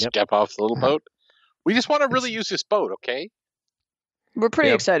 step off the little boat. We just want to really use this boat, okay? We're pretty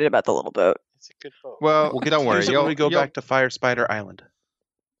Yep. excited about the little boat. It's a good boat. Well, We'll get don't to worry. use it when we go back to Fire Spider Island.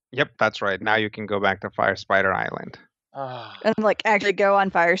 Yep, that's right. Now you can go back to Fire Spider Island. And actually go on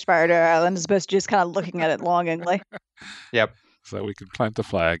Fire Spider Island as opposed to just kind of looking at it longingly. Yep. So we can plant the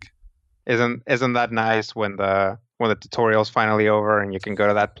flag. Isn't that nice when the tutorial's finally over and you can go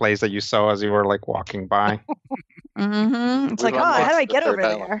to that place that you saw as you were walking by? Mm-hmm. It's We've how do I unlocked the get third over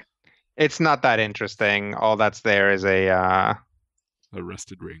island. there? It's not that interesting. All that's there is a A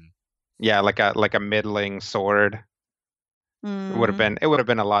rusted ring. like a middling sword. It would have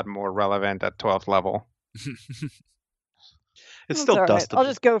been a lot more relevant at 12th level. It's That's still all right. dustable. I'll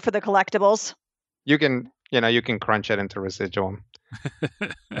just go for the collectibles. You can crunch it into residual.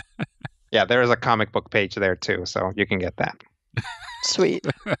 Yeah, there is a comic book page there too, so you can get that. Sweet.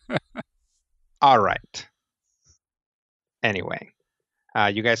 All right. Anyway,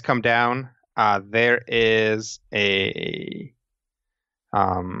 you guys come down. There is a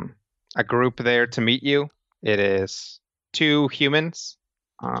group there to meet you. It is 2 humans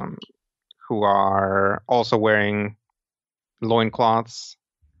who are also wearing loincloths.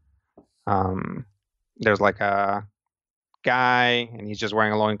 There's a guy and he's just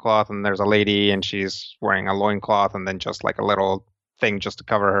wearing a loincloth, and there's a lady and she's wearing a loincloth and then just a little thing just to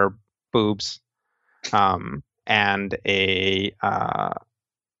cover her boobs. And they are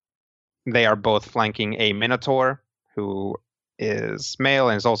both flanking a minotaur who is male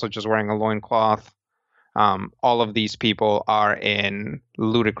and is also just wearing a loincloth. All of these people are in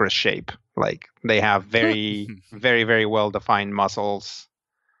ludicrous shape. They have very, very, very well-defined muscles,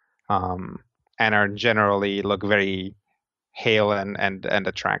 and are generally look very hale and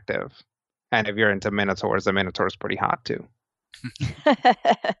attractive. And if you're into minotaurs, the minotaur is pretty hot too.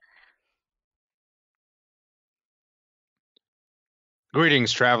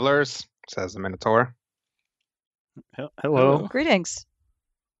 "Greetings, travelers," says the minotaur. Hello. Greetings.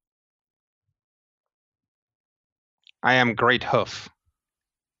 "I am Great Hoof."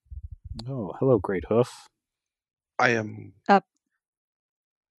 Oh, hello, Great Hoof. I am Up.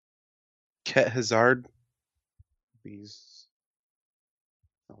 Ket Hazard.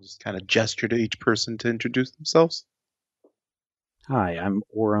 I'll just kind of gesture to each person to introduce themselves. Hi, I'm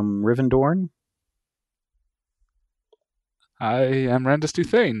Orem Rivendorn. I am Randus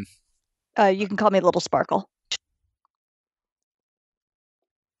Duthane. You can call me Little Sparkle.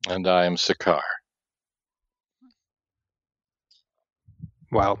 And I am Sakar.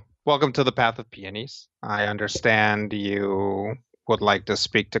 Well, welcome to the Path of Peonies. I understand you would like to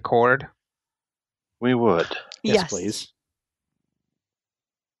speak to Cord. We would. Yes, please.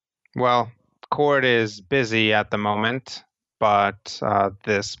 Well, Cord is busy at the moment, but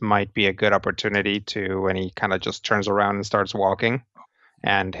this might be a good opportunity to, and he kind of just turns around and starts walking,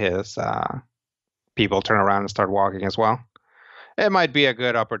 and his people turn around and start walking as well. It might be a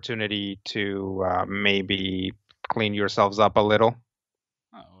good opportunity to maybe clean yourselves up a little.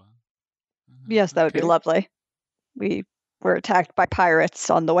 Yes, that would be Okay. lovely. We were attacked by pirates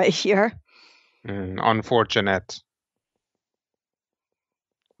on the way here. Unfortunate.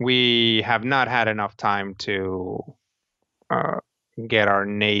 We have not had enough time to get our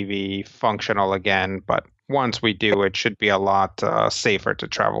Navy functional again, but once we do, it should be a lot safer to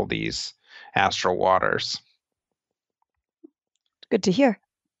travel these astral waters. Good to hear.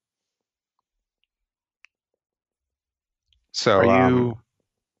 So, Are you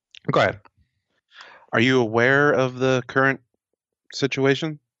go ahead. are you aware of the current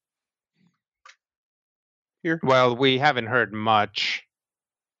situation here? Well, we haven't heard much.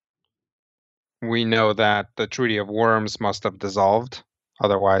 We know that the Treaty of Worms must have dissolved.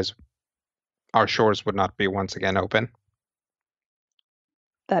 Otherwise, our shores would not be once again open.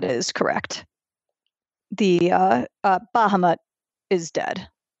 That is correct. The Bahamut is dead,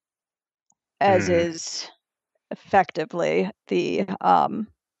 as is effectively the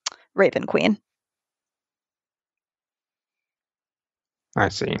Raven Queen. I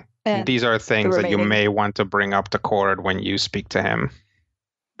see. And these are things that you remaining- may want to bring up to Cord when you speak to him.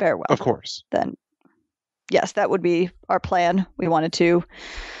 Very well. Of course. Then, yes, that would be our plan. We wanted to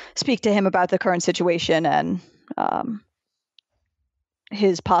speak to him about the current situation and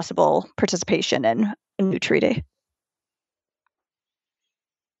his possible participation in a new treaty.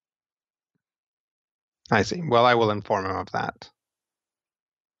 I see. Well, I will inform him of that.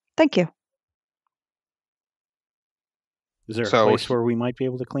 Thank you. Is there a So place where we might be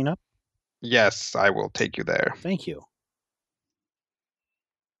able to clean up? Yes, I will take you there. Thank you.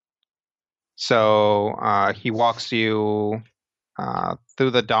 So he walks you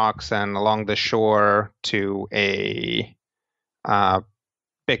through the docks and along the shore to a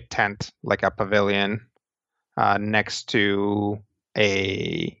big tent, like a pavilion, next to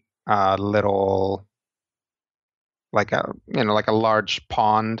a little, like a large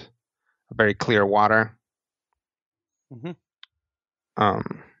pond, very clear water. Mhm.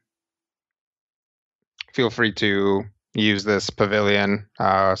 Feel free to use this pavilion.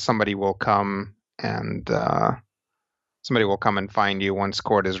 Somebody will come and find you once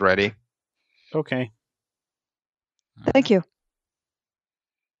Cord is ready. Okay. Thank you.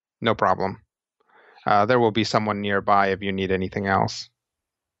 No problem. There will be someone nearby if you need anything else.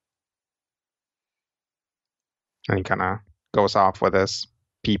 And he kind of goes off with his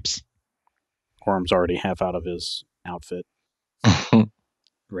peeps. Orm's already half out of his outfit,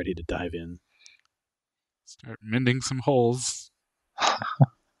 ready to dive in. Start mending some holes. How's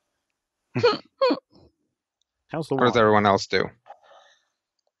the What does water? everyone else do?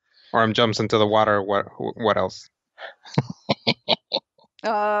 Orem jumps into the water. What else?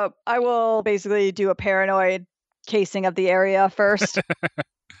 I will basically do a paranoid casing of the area first.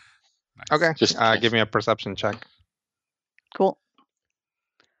 Nice. Okay. Just Give me a perception check. Cool.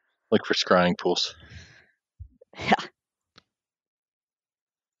 look for scrying pools. Yeah.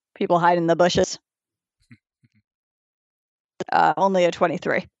 People hide in the bushes. Only a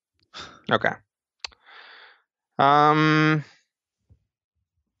 23. Okay.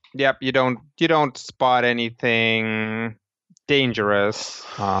 Yep, you don't spot anything dangerous.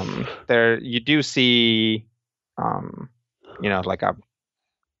 There you do see like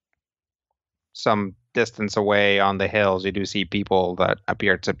some distance away on the hills, you do see people that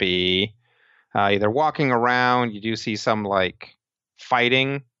appear to be either walking around. You do see some like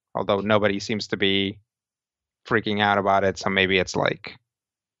fighting, although nobody seems to be freaking out about it, so maybe it's like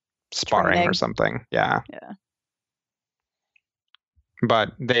sparring Training. or something. Yeah. Yeah.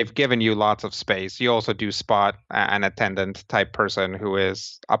 But they've given you lots of space. You also do spot an attendant type person who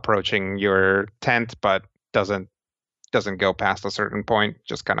is approaching your tent, but doesn't go past a certain point,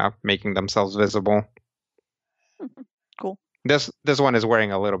 just kind of making themselves visible. Cool. This one is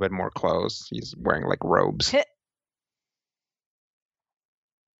wearing a little bit more clothes. He's wearing like robes.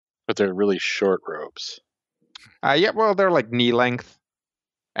 But they're really short robes. Yeah, well, they're like knee length,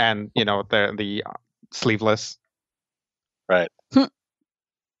 and they're the sleeveless. Right.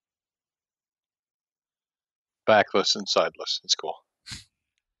 Backless and sideless. It's cool.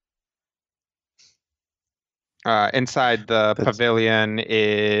 Inside the pavilion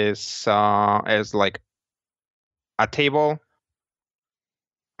is like a table.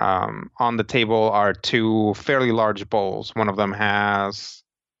 On the table are two fairly large bowls. One of them has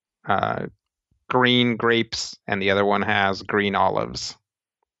green grapes, and the other one has green olives.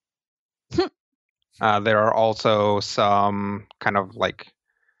 There are also some kind of like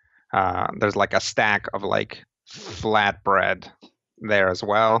there's like a stack of like flatbread there as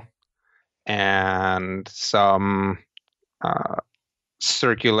well, and some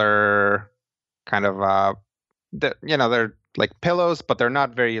circular kind of they're like pillows, but they're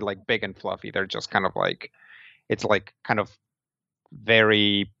not very like big and fluffy. They're just kind of like, it's like kind of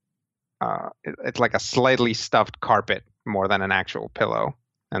very it's like a slightly stuffed carpet more than an actual pillow.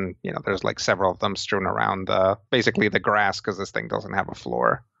 And, there's like several of them strewn around basically the grass because this thing doesn't have a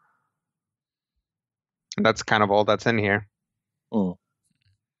floor. And that's kind of all that's in here. Mm.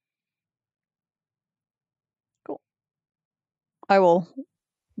 Cool. I will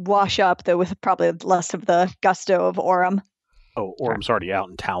wash up, though, with probably less of the gusto of Orem. Oh, Orem's already out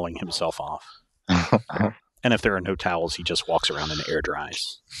and toweling himself off. And if there are no towels, he just walks around and air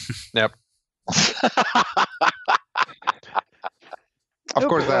dries. Yep. Of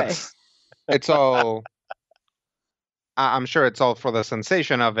course, it's all. I'm sure it's all for the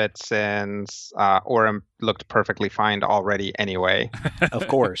sensation of it, since Orem looked perfectly fine already anyway. Of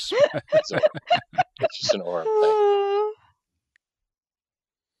course. It's just an Orem thing.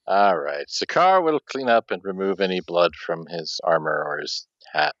 All right. Sakar will clean up and remove any blood from his armor or his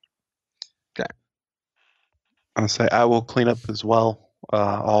hat. I'll say I will clean up as well.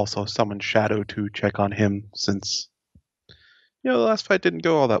 I'll also summon Shadow to check on him, since the last fight didn't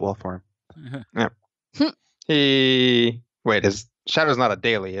go all that well for him. His Shadow's not a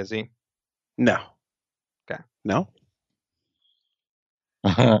daily, is he? No. Okay. No?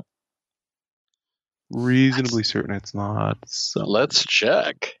 Reasonably certain it's not. So Let's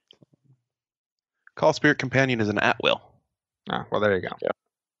check. Call Spirit Companion is an at-will. Oh, well, there you go. Yep.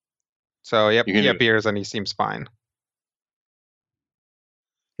 So, yep, You can he do- appears and he seems fine.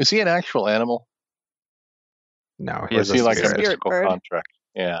 Is he an actual animal? No, Or is he like a spirit. mystical bird. contract?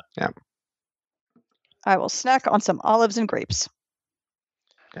 Yeah. I will snack on some olives and grapes.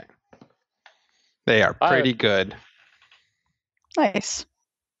 They are pretty good. Nice.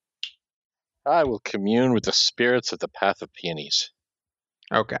 I will commune with the spirits of the path of peonies.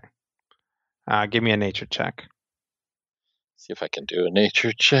 Okay. Give me a nature check. See if I can do a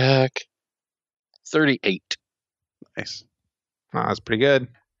nature check. 38. Nice. Oh, that's pretty good.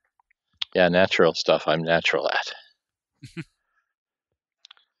 Yeah, natural stuff I'm natural at.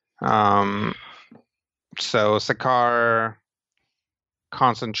 So Sakar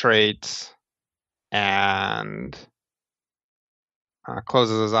concentrates and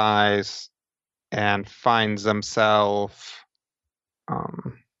closes his eyes and finds himself,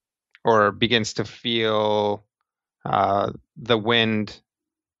 or begins to feel the wind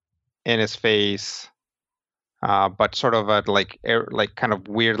in his face, but sort of at like kind of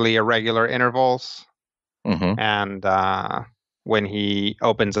weirdly irregular intervals. Mm-hmm. And when he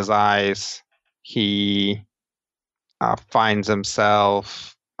opens his eyes, he finds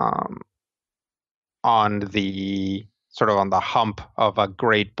himself on the hump of a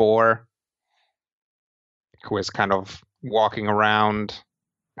great boar who is kind of walking around,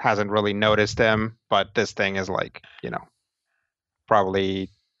 hasn't really noticed him, but this thing is like, probably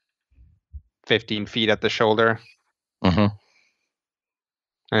 15 feet at the shoulder. Mm-hmm.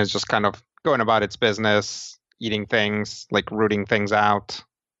 And it's just kind of going about its business, eating things, like rooting things out,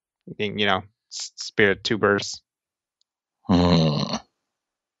 eating, spirit tubers. Going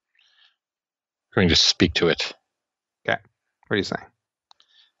to speak to it. Okay. What do you say?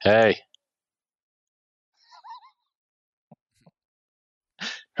 Hey.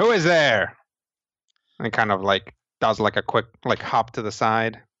 Who is there? And it kind of like does like a quick like hop to the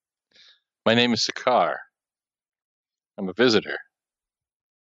side. My name is Sakar. I'm a visitor.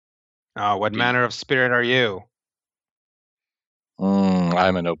 Oh, what manner of spirit are you?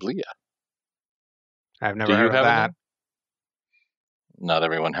 I'm an Oblia. I've never Do you heard of have a that. name? Not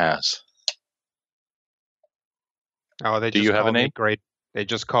everyone has. Oh, they Do just you have call a me name? Great. They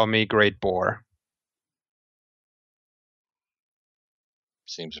just call me Great Boar.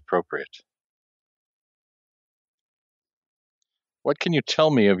 Seems appropriate. What can you tell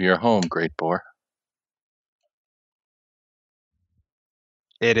me of your home, Great Boar?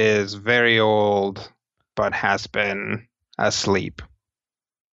 It is very old, but has been asleep.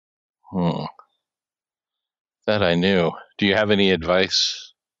 That I knew. Do you have any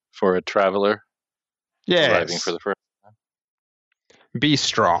advice for a traveler arriving Yes. for the first time? Be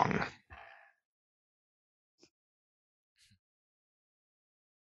strong.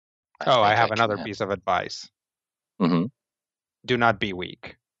 I have another piece of advice. Mm-hmm. Do not be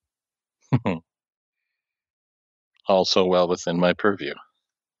weak. Also well within my purview.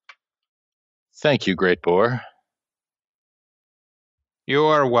 Thank you, Great Boar. You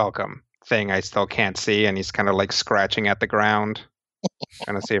are welcome. Thing I still can't see, and he's kind of like scratching at the ground,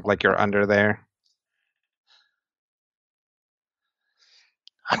 trying to see if like you're under there.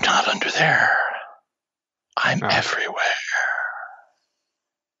 I'm not under there. I'm everywhere.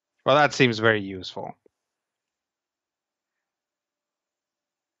 Well, that seems very useful.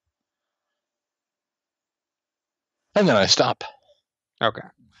 And then I stop. Okay.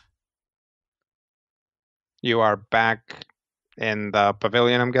 You are back In the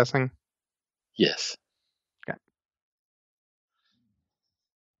pavilion, I'm guessing. Yes. Okay.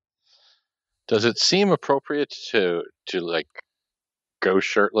 Does it seem appropriate to like go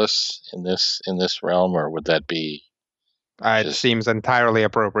shirtless in this realm, or would that be? It Just- seems entirely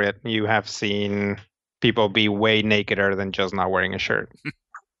appropriate. You have seen people be way nakeder than just not wearing a shirt.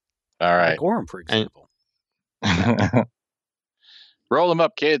 All right. Like Orem, for example. Roll them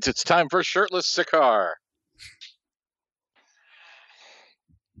up, kids. It's time for shirtless Sakaar.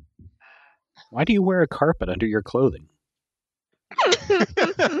 Why do you wear a carpet under your clothing?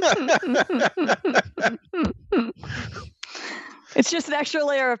 It's just an extra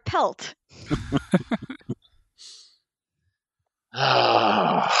layer of pelt.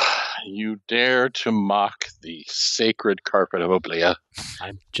 You dare to mock the sacred carpet of Oblia.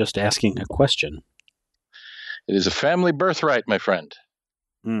 I'm just asking a question. It is a family birthright, my friend.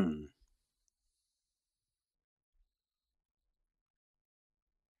 Hmm.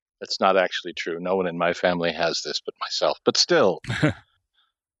 That's not actually true. No one in my family has this but myself. But still.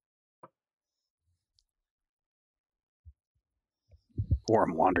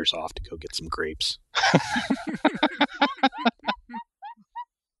 Orem wanders off to go get some grapes.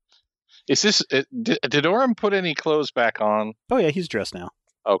 Is this? Did Orem put any clothes back on? Oh yeah, he's dressed now.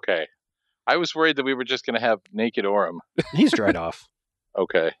 Okay. I was worried that we were just going to have naked Orem. He's dried off.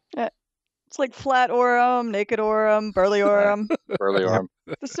 Okay. It's like flat Orem, naked Orem, burly Orem. Burly Orem.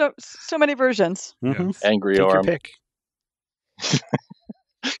 There's so many versions. Mhm. Angry Take your Orem. pick.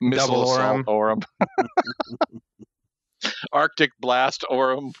 Missile Double assault Orem. Arctic blast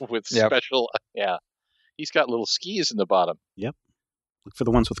Orem with special. Yeah. He's got little skis in the bottom. Yep. Look for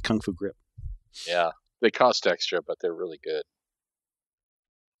the ones with kung fu grip. Yeah. They cost extra, but they're really good.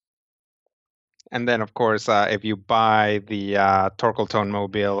 And then, of course, if you buy the Torkeltone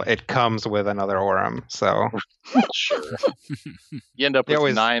Mobile, it comes with another Orem. So Sure. You end up with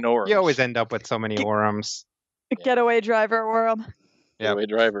always- 9 Orems. you always end up with so many Orems. Getaway driver Orem. Yep. Getaway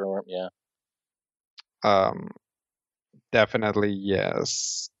driver Orem, yeah. Definitely,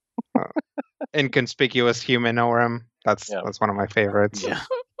 yes. Inconspicuous human Orem. That's one of my favorites. Yeah.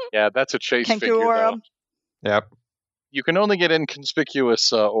 Yeah, that's a chase Thank figure, you, though. Orem. Yep. You can only get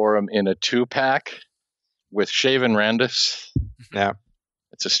inconspicuous Orem in a 2-pack with shaven Randus. Yeah.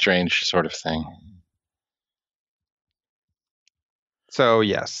 It's a strange sort of thing. So,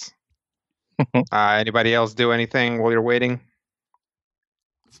 yes. Anybody else do anything while you're waiting?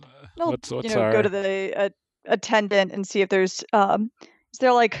 I'll, What's go our to the attendant and see if there's is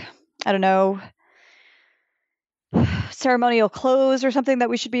there like, I don't know, ceremonial clothes or something that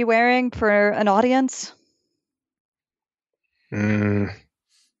we should be wearing for an audience? No,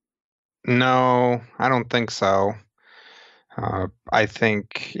 I don't think so. I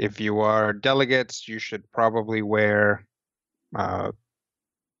think if you are delegates, you should probably wear the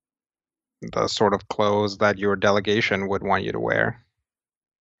sort of clothes that your delegation would want you to wear.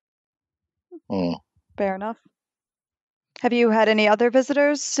 Hmm. Fair enough. Have you had any other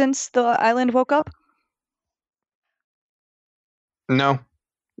visitors since the island woke up? No,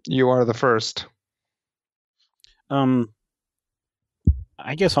 you are the first. I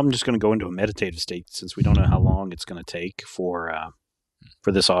guess I'm just going to go into a meditative state since we don't know how long it's going to take for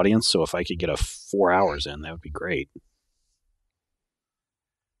this audience. So if I could get 4 hours in, that would be great.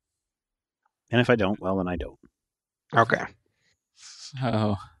 And if I don't, well, then I don't. Okay.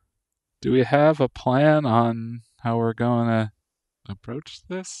 So, do we have a plan on how we're going to approach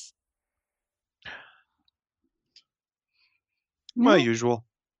this? My No. usual.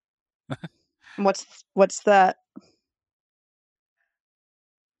 What's that?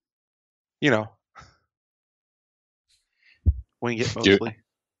 Wing it Do- mostly.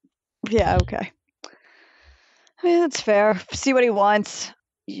 Yeah, okay. I mean, that's fair. See what he wants.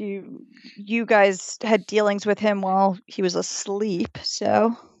 You guys had dealings with him while he was asleep,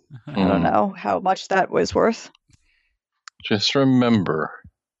 so I don't know how much that was worth. Just remember,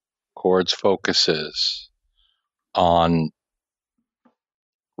 Cord's focus is on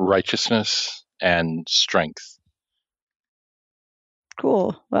righteousness and strength.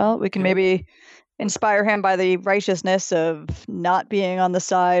 Cool. Well, we can maybe inspire him by the righteousness of not being on the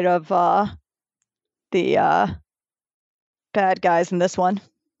side of the bad guys in this one.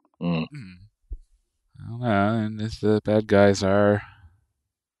 Mm. I don't know, and if the bad guys are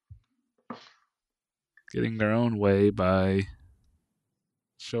getting their own way by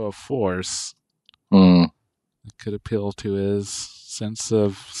show of force, Mm. it could appeal to his sense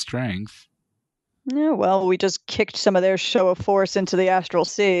of strength. Yeah, well, we just kicked some of their show of force into the astral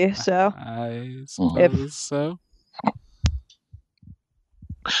sea, so I suppose so.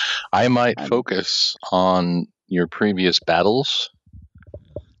 I might focus on your previous battles.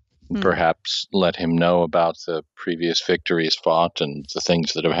 Perhaps let him know about the previous victories fought and the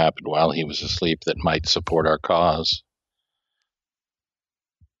things that have happened while he was asleep that might support our cause.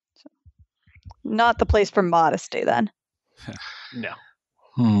 Not the place for modesty, then. No.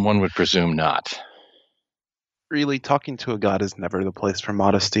 One would presume not. Really, talking to a god is never the place for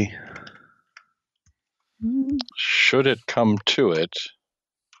modesty. Should it come to it,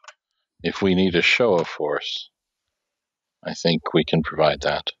 if we need a show of force, I think we can provide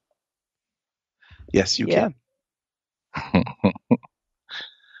that. Yes, you can.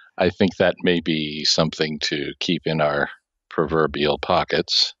 I think that may be something to keep in our proverbial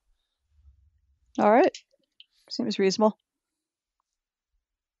pockets. All right. Seems reasonable.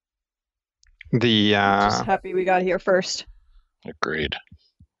 Just happy we got here first. Agreed.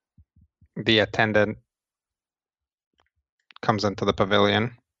 The attendant comes into the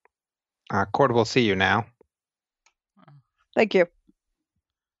pavilion. Cord will see you now. Thank you.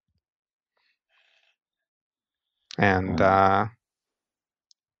 And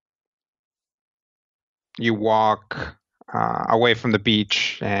you walk away from the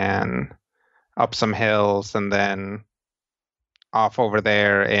beach and up some hills, and then off over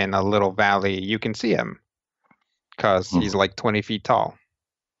there in a little valley, you can see him because he's like 20 feet tall.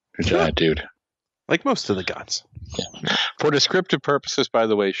 Yeah, dude. Like most of the gods. Yeah. For descriptive purposes, by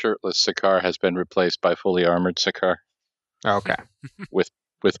the way, shirtless Sakaar has been replaced by fully armored Sakaar. Okay. with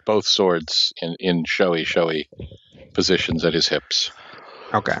both swords in showy positions at his hips.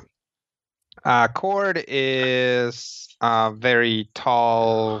 Okay. Cord is a very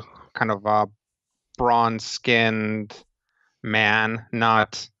tall, kind of a bronze-skinned man,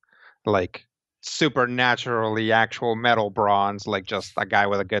 not like supernaturally actual metal bronze, like just a guy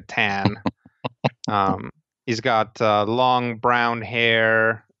with a good tan. He's got long brown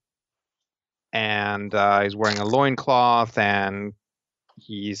hair, and he's wearing a loincloth, and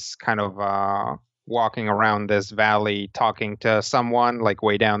he's kind of walking around this valley talking to someone like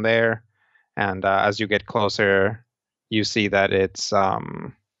way down there. And as you get closer, you see that it's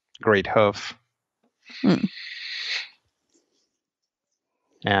Great Hoof.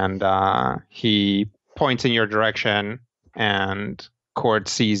 And he points in your direction, and Cord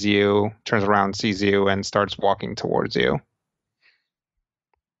sees you, turns around, sees you, and starts walking towards you.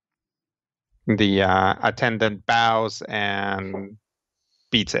 The attendant bows and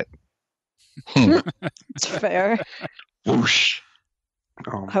beats it. It's fair. Whoosh.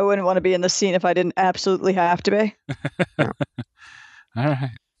 I wouldn't want to be in the scene if I didn't absolutely have to be. All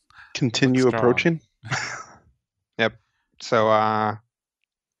right. Continue Strong. approaching. Yep. So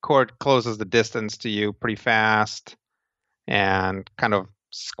Cord closes the distance to you pretty fast and kind of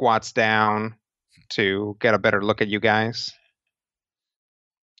squats down to get a better look at you guys.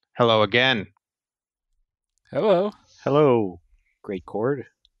 Hello again. Hello. Hello, Great Cord.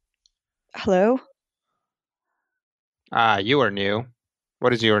 Hello? You are new.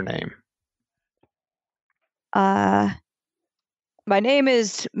 What is your name? My name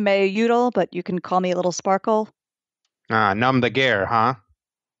is May Udall, but you can call me Little Sparkle. Numb the Gare, huh?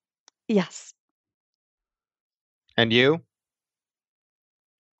 Yes. And you?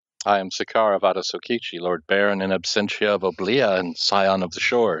 I am Sakaar of Adasokichi, Lord Baron in absentia of Oblia and Scion of the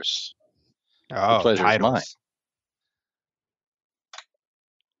Shores. Oh, The pleasure is titles. mine.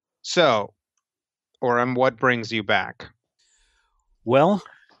 So, Orem, what brings you back? Well,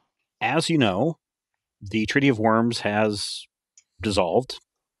 as you know, the Treaty of Worms has dissolved.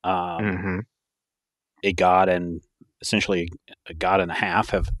 A god and essentially a god and a half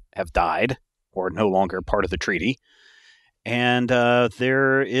have died, or no longer part of the treaty. And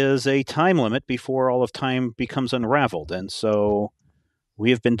there is a time limit before all of time becomes unraveled. And so we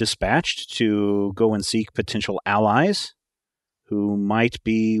have been dispatched to go and seek potential allies who might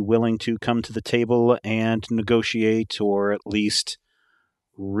be willing to come to the table and negotiate, or at least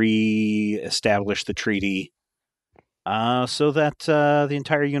re-establish the treaty so that the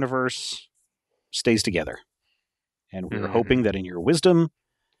entire universe stays together. And we were hoping that in your wisdom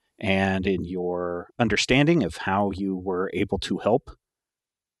and in your understanding of how you were able to help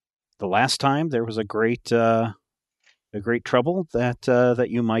the last time there was a great trouble, that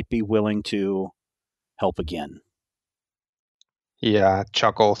you might be willing to help again. Yeah,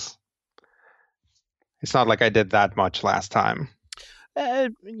 chuckles. It's not like I did that much last time.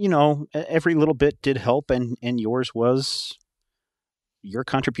 Every little bit did help, and your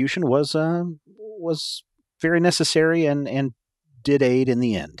contribution was very necessary and did aid in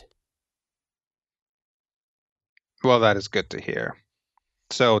the end. Well, that is good to hear.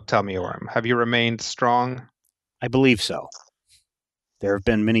 So tell me, Orem, have you remained strong? I believe so. There have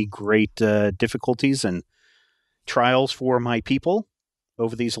been many great difficulties, and trials for my people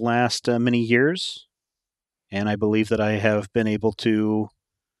over these last many years, and I believe that I have been able to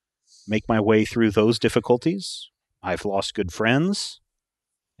make my way through those difficulties. I've lost good friends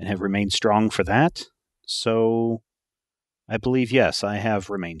and have remained strong for that. So I believe, yes, I have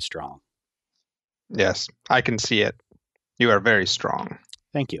remained strong. Yes, I can see it. You are very strong.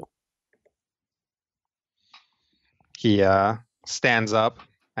 Thank you. He stands up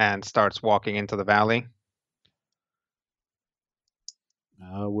and starts walking into the valley.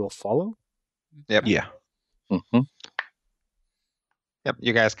 We'll follow. Yep. Yeah. Mm-hmm. Yep,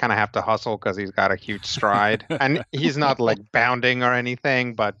 you guys kind of have to hustle because he's got a huge stride. And he's not like bounding or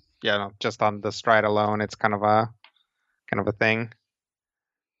anything, but just on the stride alone, it's kind of a thing.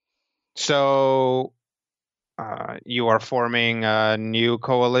 So you are forming a new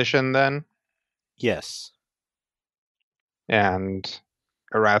coalition then? Yes. And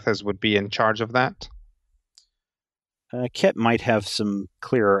Arathis would be in charge of that? Ket might have some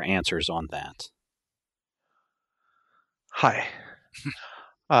clearer answers on that. Hi.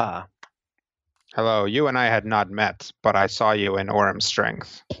 Hello, you and I had not met, but I saw you in Orem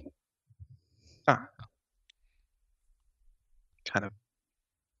Strength. Kind of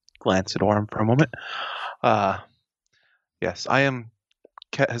glance at Orem for a moment. Yes, I am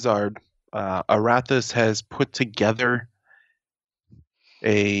Ket Hazard. Arathis has put together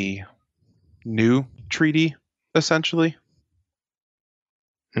a new treaty, essentially,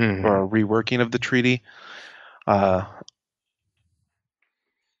 or a reworking of the treaty.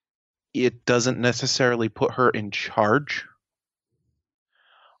 It doesn't necessarily put her in charge.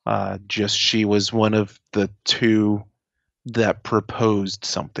 Just she was one of the two that proposed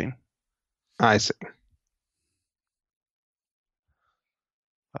something. I see.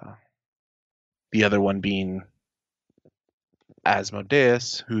 The other one being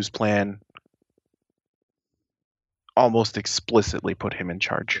Asmodeus, whose plan almost explicitly put him in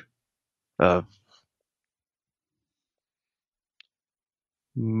charge of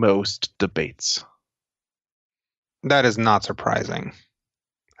most debates. That is not surprising.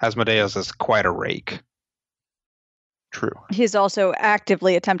 Asmodeus is quite a rake. True. He's also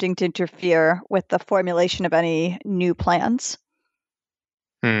actively attempting to interfere with the formulation of any new plans.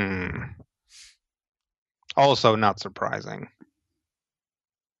 Also not surprising.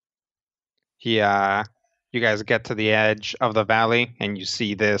 You guys get to the edge of the valley and you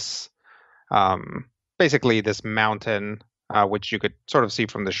see this, basically this mountain, which you could sort of see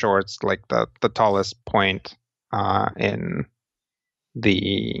from the shore. It's like the tallest point in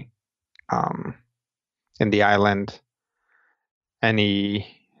the island. And he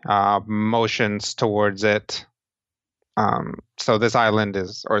motions towards it. So this island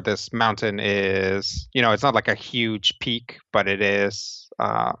this mountain is, it's not like a huge peak, but it is,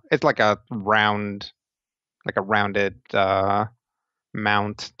 it's like a rounded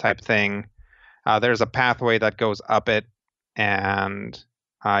mount type thing. There's a pathway that goes up it, and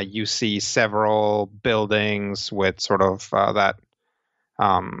you see several buildings with sort of that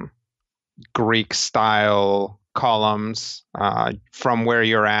Greek style columns. From where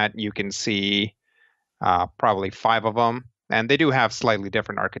you're at, you can see probably 5 of them, and they do have slightly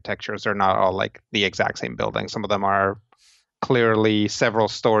different architectures. They're not all like the exact same building. Some of them are clearly several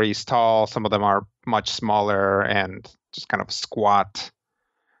stories tall. Some of them are much smaller and just kind of squat.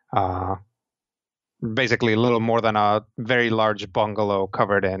 Basically a little more than a very large bungalow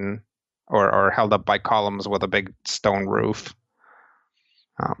covered in or held up by columns with a big stone roof.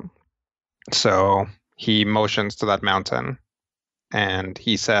 So he motions to that mountain and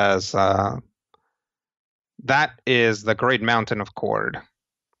he says, that is the great mountain of Cord.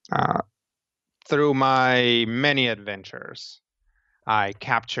 Through my many adventures, I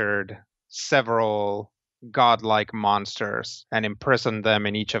captured several godlike monsters and imprisoned them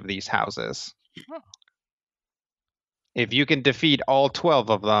in each of these houses. If you can defeat all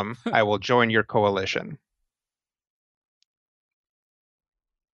 12 of them, I will join your coalition.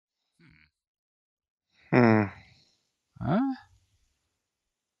 Huh?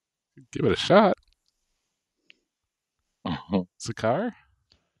 Give it a shot. Zakar?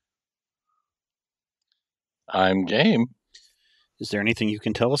 I'm game. Is there anything you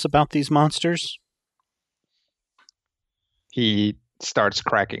can tell us about these monsters? He starts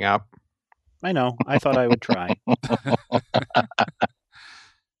cracking up. I know. I thought I would try.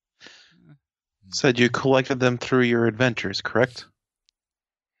 Said you collected them through your adventures, correct?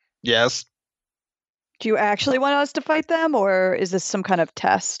 Yes. Do you actually want us to fight them, or is this some kind of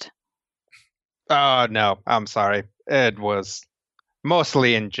test? No, I'm sorry. It was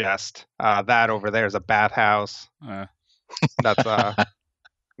mostly in jest. That over there is a bathhouse. That's a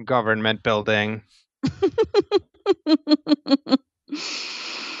government building.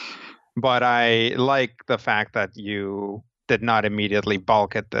 But I like the fact that you did not immediately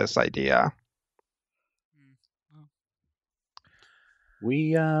balk at this idea.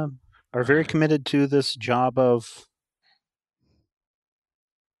 We are very committed to this job of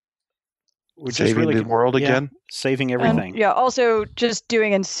Saving the world again? saving everything. And, also just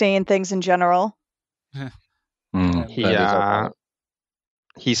doing insane things in general.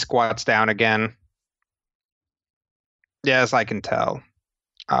 He squats down again. Yes, I can tell.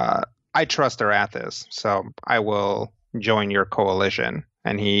 I trust Arathis, so I will join your coalition.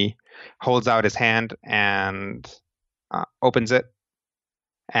 And he holds out his hand and opens it.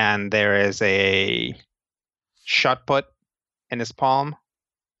 And there is a shot put in his palm.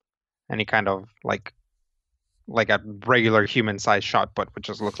 And he kind of like a regular human-sized shot put, which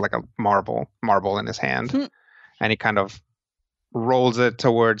just looks like a marble in his hand. And he kind of rolls it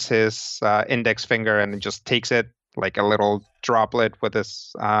towards his index finger and just takes it like a little droplet with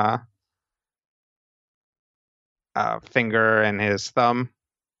his finger and his thumb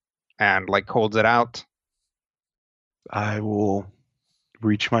and like holds it out. I will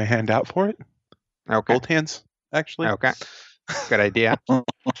reach my hand out for it. Okay. Both hands, actually. Okay. Good idea.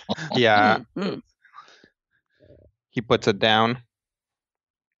 Yeah. He puts it down.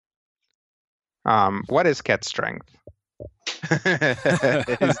 What is Ket's strength?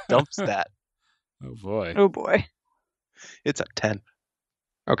 His dump stat. Oh boy. Oh boy. It's a 10.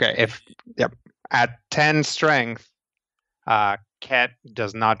 Okay, at 10 strength, Ket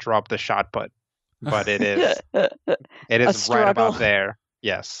does not drop the shot put, but it is right about there.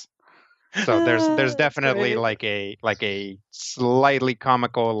 Yes. So there's definitely like a slightly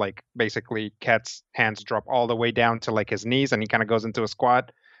comical, like basically Ket's hands drop all the way down to like his knees and he kind of goes into a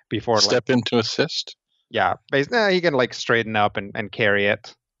squat before step into assist. Yeah, he can like straighten up and carry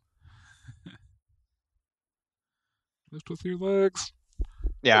it. Lift with your legs.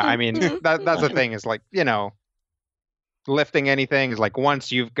 Yeah, I mean that's the thing is like, lifting anything is like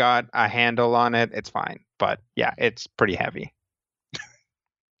once you've got a handle on it, it's fine. But yeah, it's pretty heavy.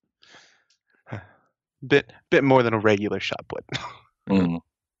 Bit more than a regular shot put.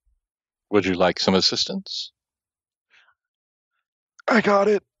 Would you like some assistance? I got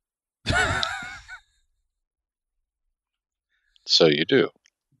it. So you do.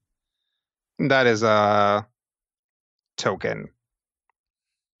 That is a token.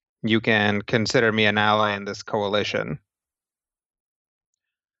 You can consider me an ally in this coalition.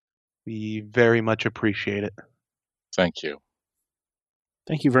 We very much appreciate it. Thank you.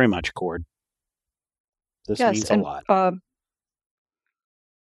 Thank you very much, Cord. This means a lot.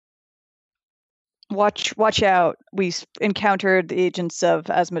 Watch out. We encountered the agents of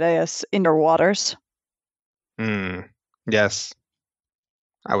Asmodeus in their waters. Yes.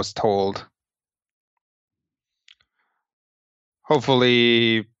 I was told.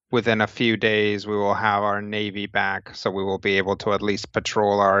 Hopefully, within a few days, we will have our navy back, so we will be able to at least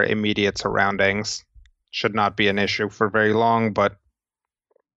patrol our immediate surroundings. Should not be an issue for very long, but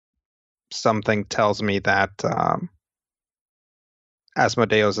something tells me that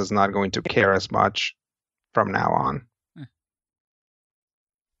Asmodeus is not going to care as much from now on.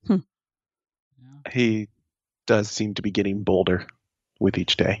 He does seem to be getting bolder with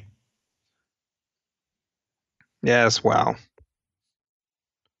each day. Yes, well,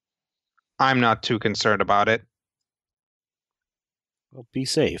 I'm not too concerned about it. Well, be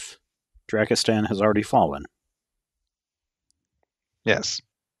safe. Drakistan has already fallen. Yes,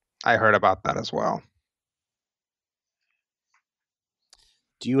 I heard about that as well.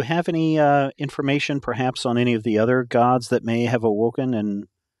 Do you have any information, perhaps, on any of the other gods that may have awoken, and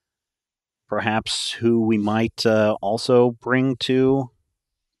perhaps who we might also bring to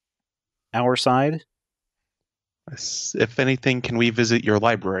our side? If anything, can we visit your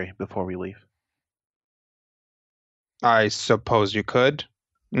library before we leave? I suppose you could.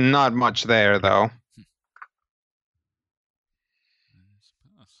 Not much there, though.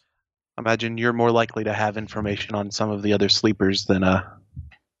 Imagine you're more likely to have information on some of the other sleepers than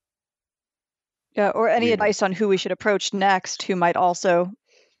Yeah, or any advice on who we should approach next, who might also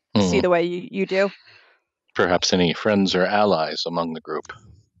see the way you do. Perhaps any friends or allies among the group.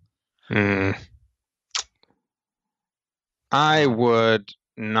 I would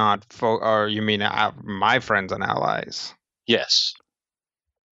not or you mean my friends and allies? Yes.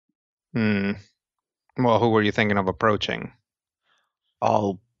 Well, who were you thinking of approaching?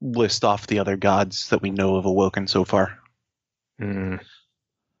 I'll list off the other gods that we know have awoken so far.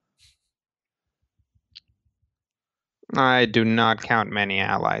 I do not count many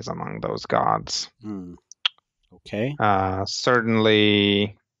allies among those gods. Okay.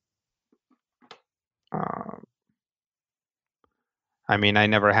 Certainly I mean, I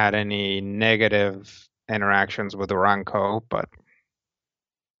never had any negative interactions with Oranko, but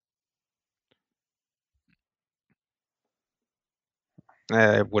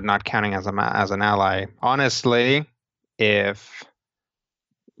would not counting as an ally. Honestly, if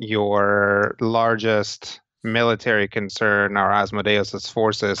your largest military concern are Asmodeus's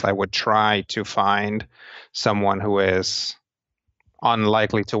forces, I would try to find someone who is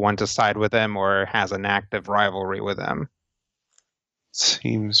unlikely to want to side with him or has an active rivalry with him.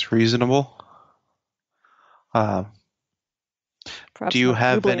 Seems reasonable. Perhaps Do you not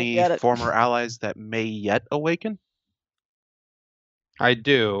have Googling any yet. former allies that may yet awaken? I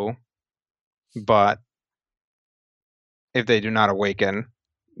do, but if they do not awaken,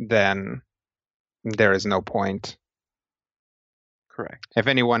 then there is no point. Correct. If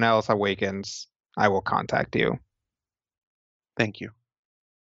anyone else awakens, I will contact you. Thank you.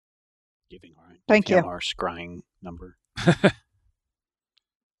 Thank Give him you. our scrying number. I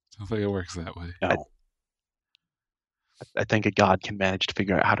don't think it works that way. No. I think a god can manage to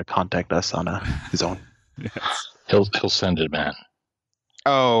figure out how to contact us on his own. Yes. He'll send it, man.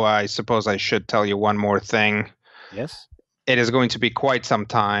 Oh, I suppose I should tell you one more thing. Yes? It is going to be quite some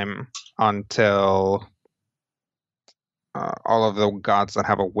time until all of the gods that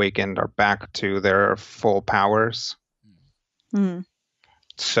have awakened are back to their full powers. Hmm.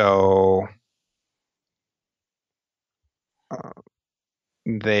 So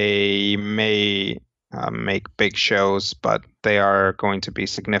they may make big shows, but they are going to be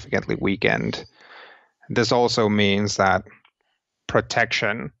significantly weakened. This also means that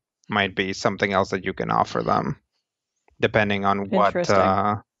protection might be something else that you can offer them, depending on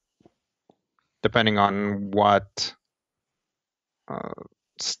what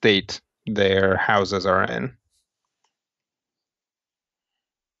state their houses are in.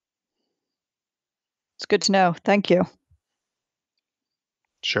 It's good to know. Thank you.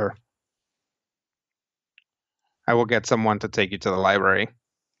 Sure. I will get someone to take you to the library.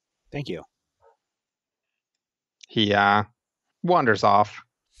 Thank you. He wanders off.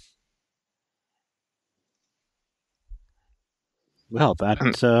 Well,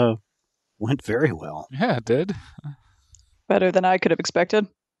 that went very well. Yeah, it did. Better than I could have expected.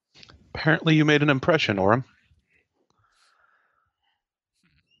 Apparently you made an impression, Orem.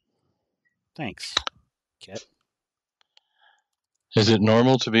 Thanks, Kit. Is it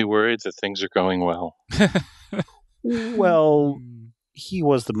normal to be worried that things are going well? Well, he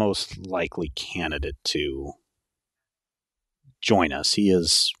was the most likely candidate to join us. He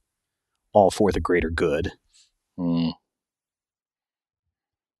is all for the greater good. Hmm.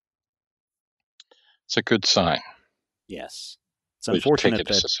 It's a good sign. Yes. It's We should take unfortunate it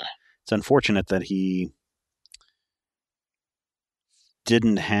as that a sign. it's unfortunate that he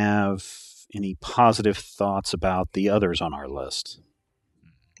didn't have any positive thoughts about the others on our list.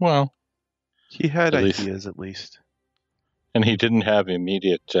 Well, He had At least- ideas, at least. and he didn't have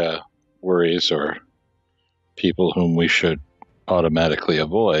immediate worries or people whom we should automatically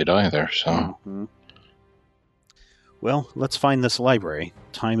avoid either. So, Mhm. Well, let's find this library.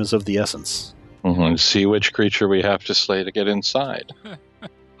 Time is of the essence. and see which creature we have to slay to get inside.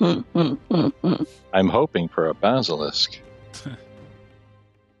 I'm hoping for a basilisk.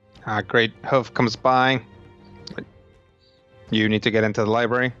 Great Hoof comes by. You need to get into the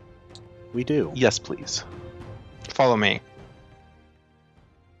library. We do. Yes, please. Follow me.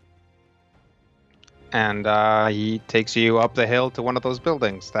 And he takes you up the hill to one of those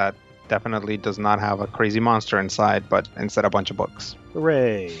buildings that definitely does not have a crazy monster inside, but instead a bunch of books.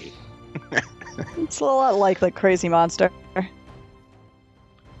 Hooray. It's a lot like the crazy monster.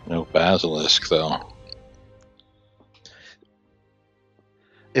 No basilisk, though.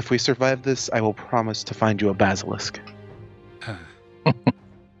 If we survive this, I will promise to find you a basilisk.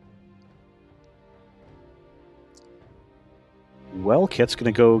 Well, Kit's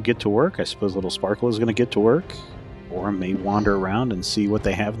going to go get to work. I suppose Little Sparkle is going to get to work. Or may wander around and see what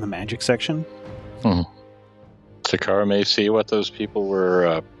they have in the magic section. Takara may see what those people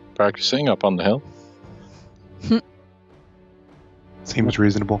were practicing up on the hill. Seems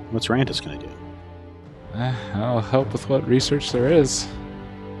reasonable. What's Randus going to do? I'll help with what research there is.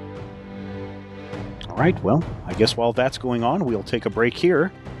 All right, well, I guess while that's going on, we'll take a break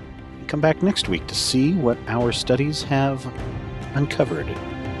here and come back next week to see what our studies have uncovered.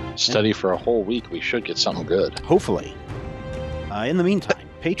 Study for a whole week. We should get something good. Hopefully. In the meantime,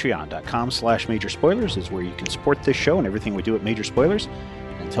 patreon.com/Major Spoilers is where you can support this show and everything we do at Major Spoilers.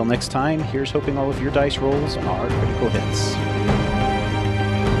 Until next time, here's hoping all of your dice rolls are critical hits.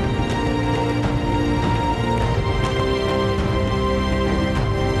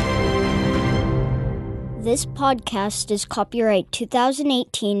 This podcast is copyright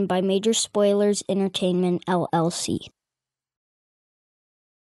 2018 by Major Spoilers Entertainment, LLC.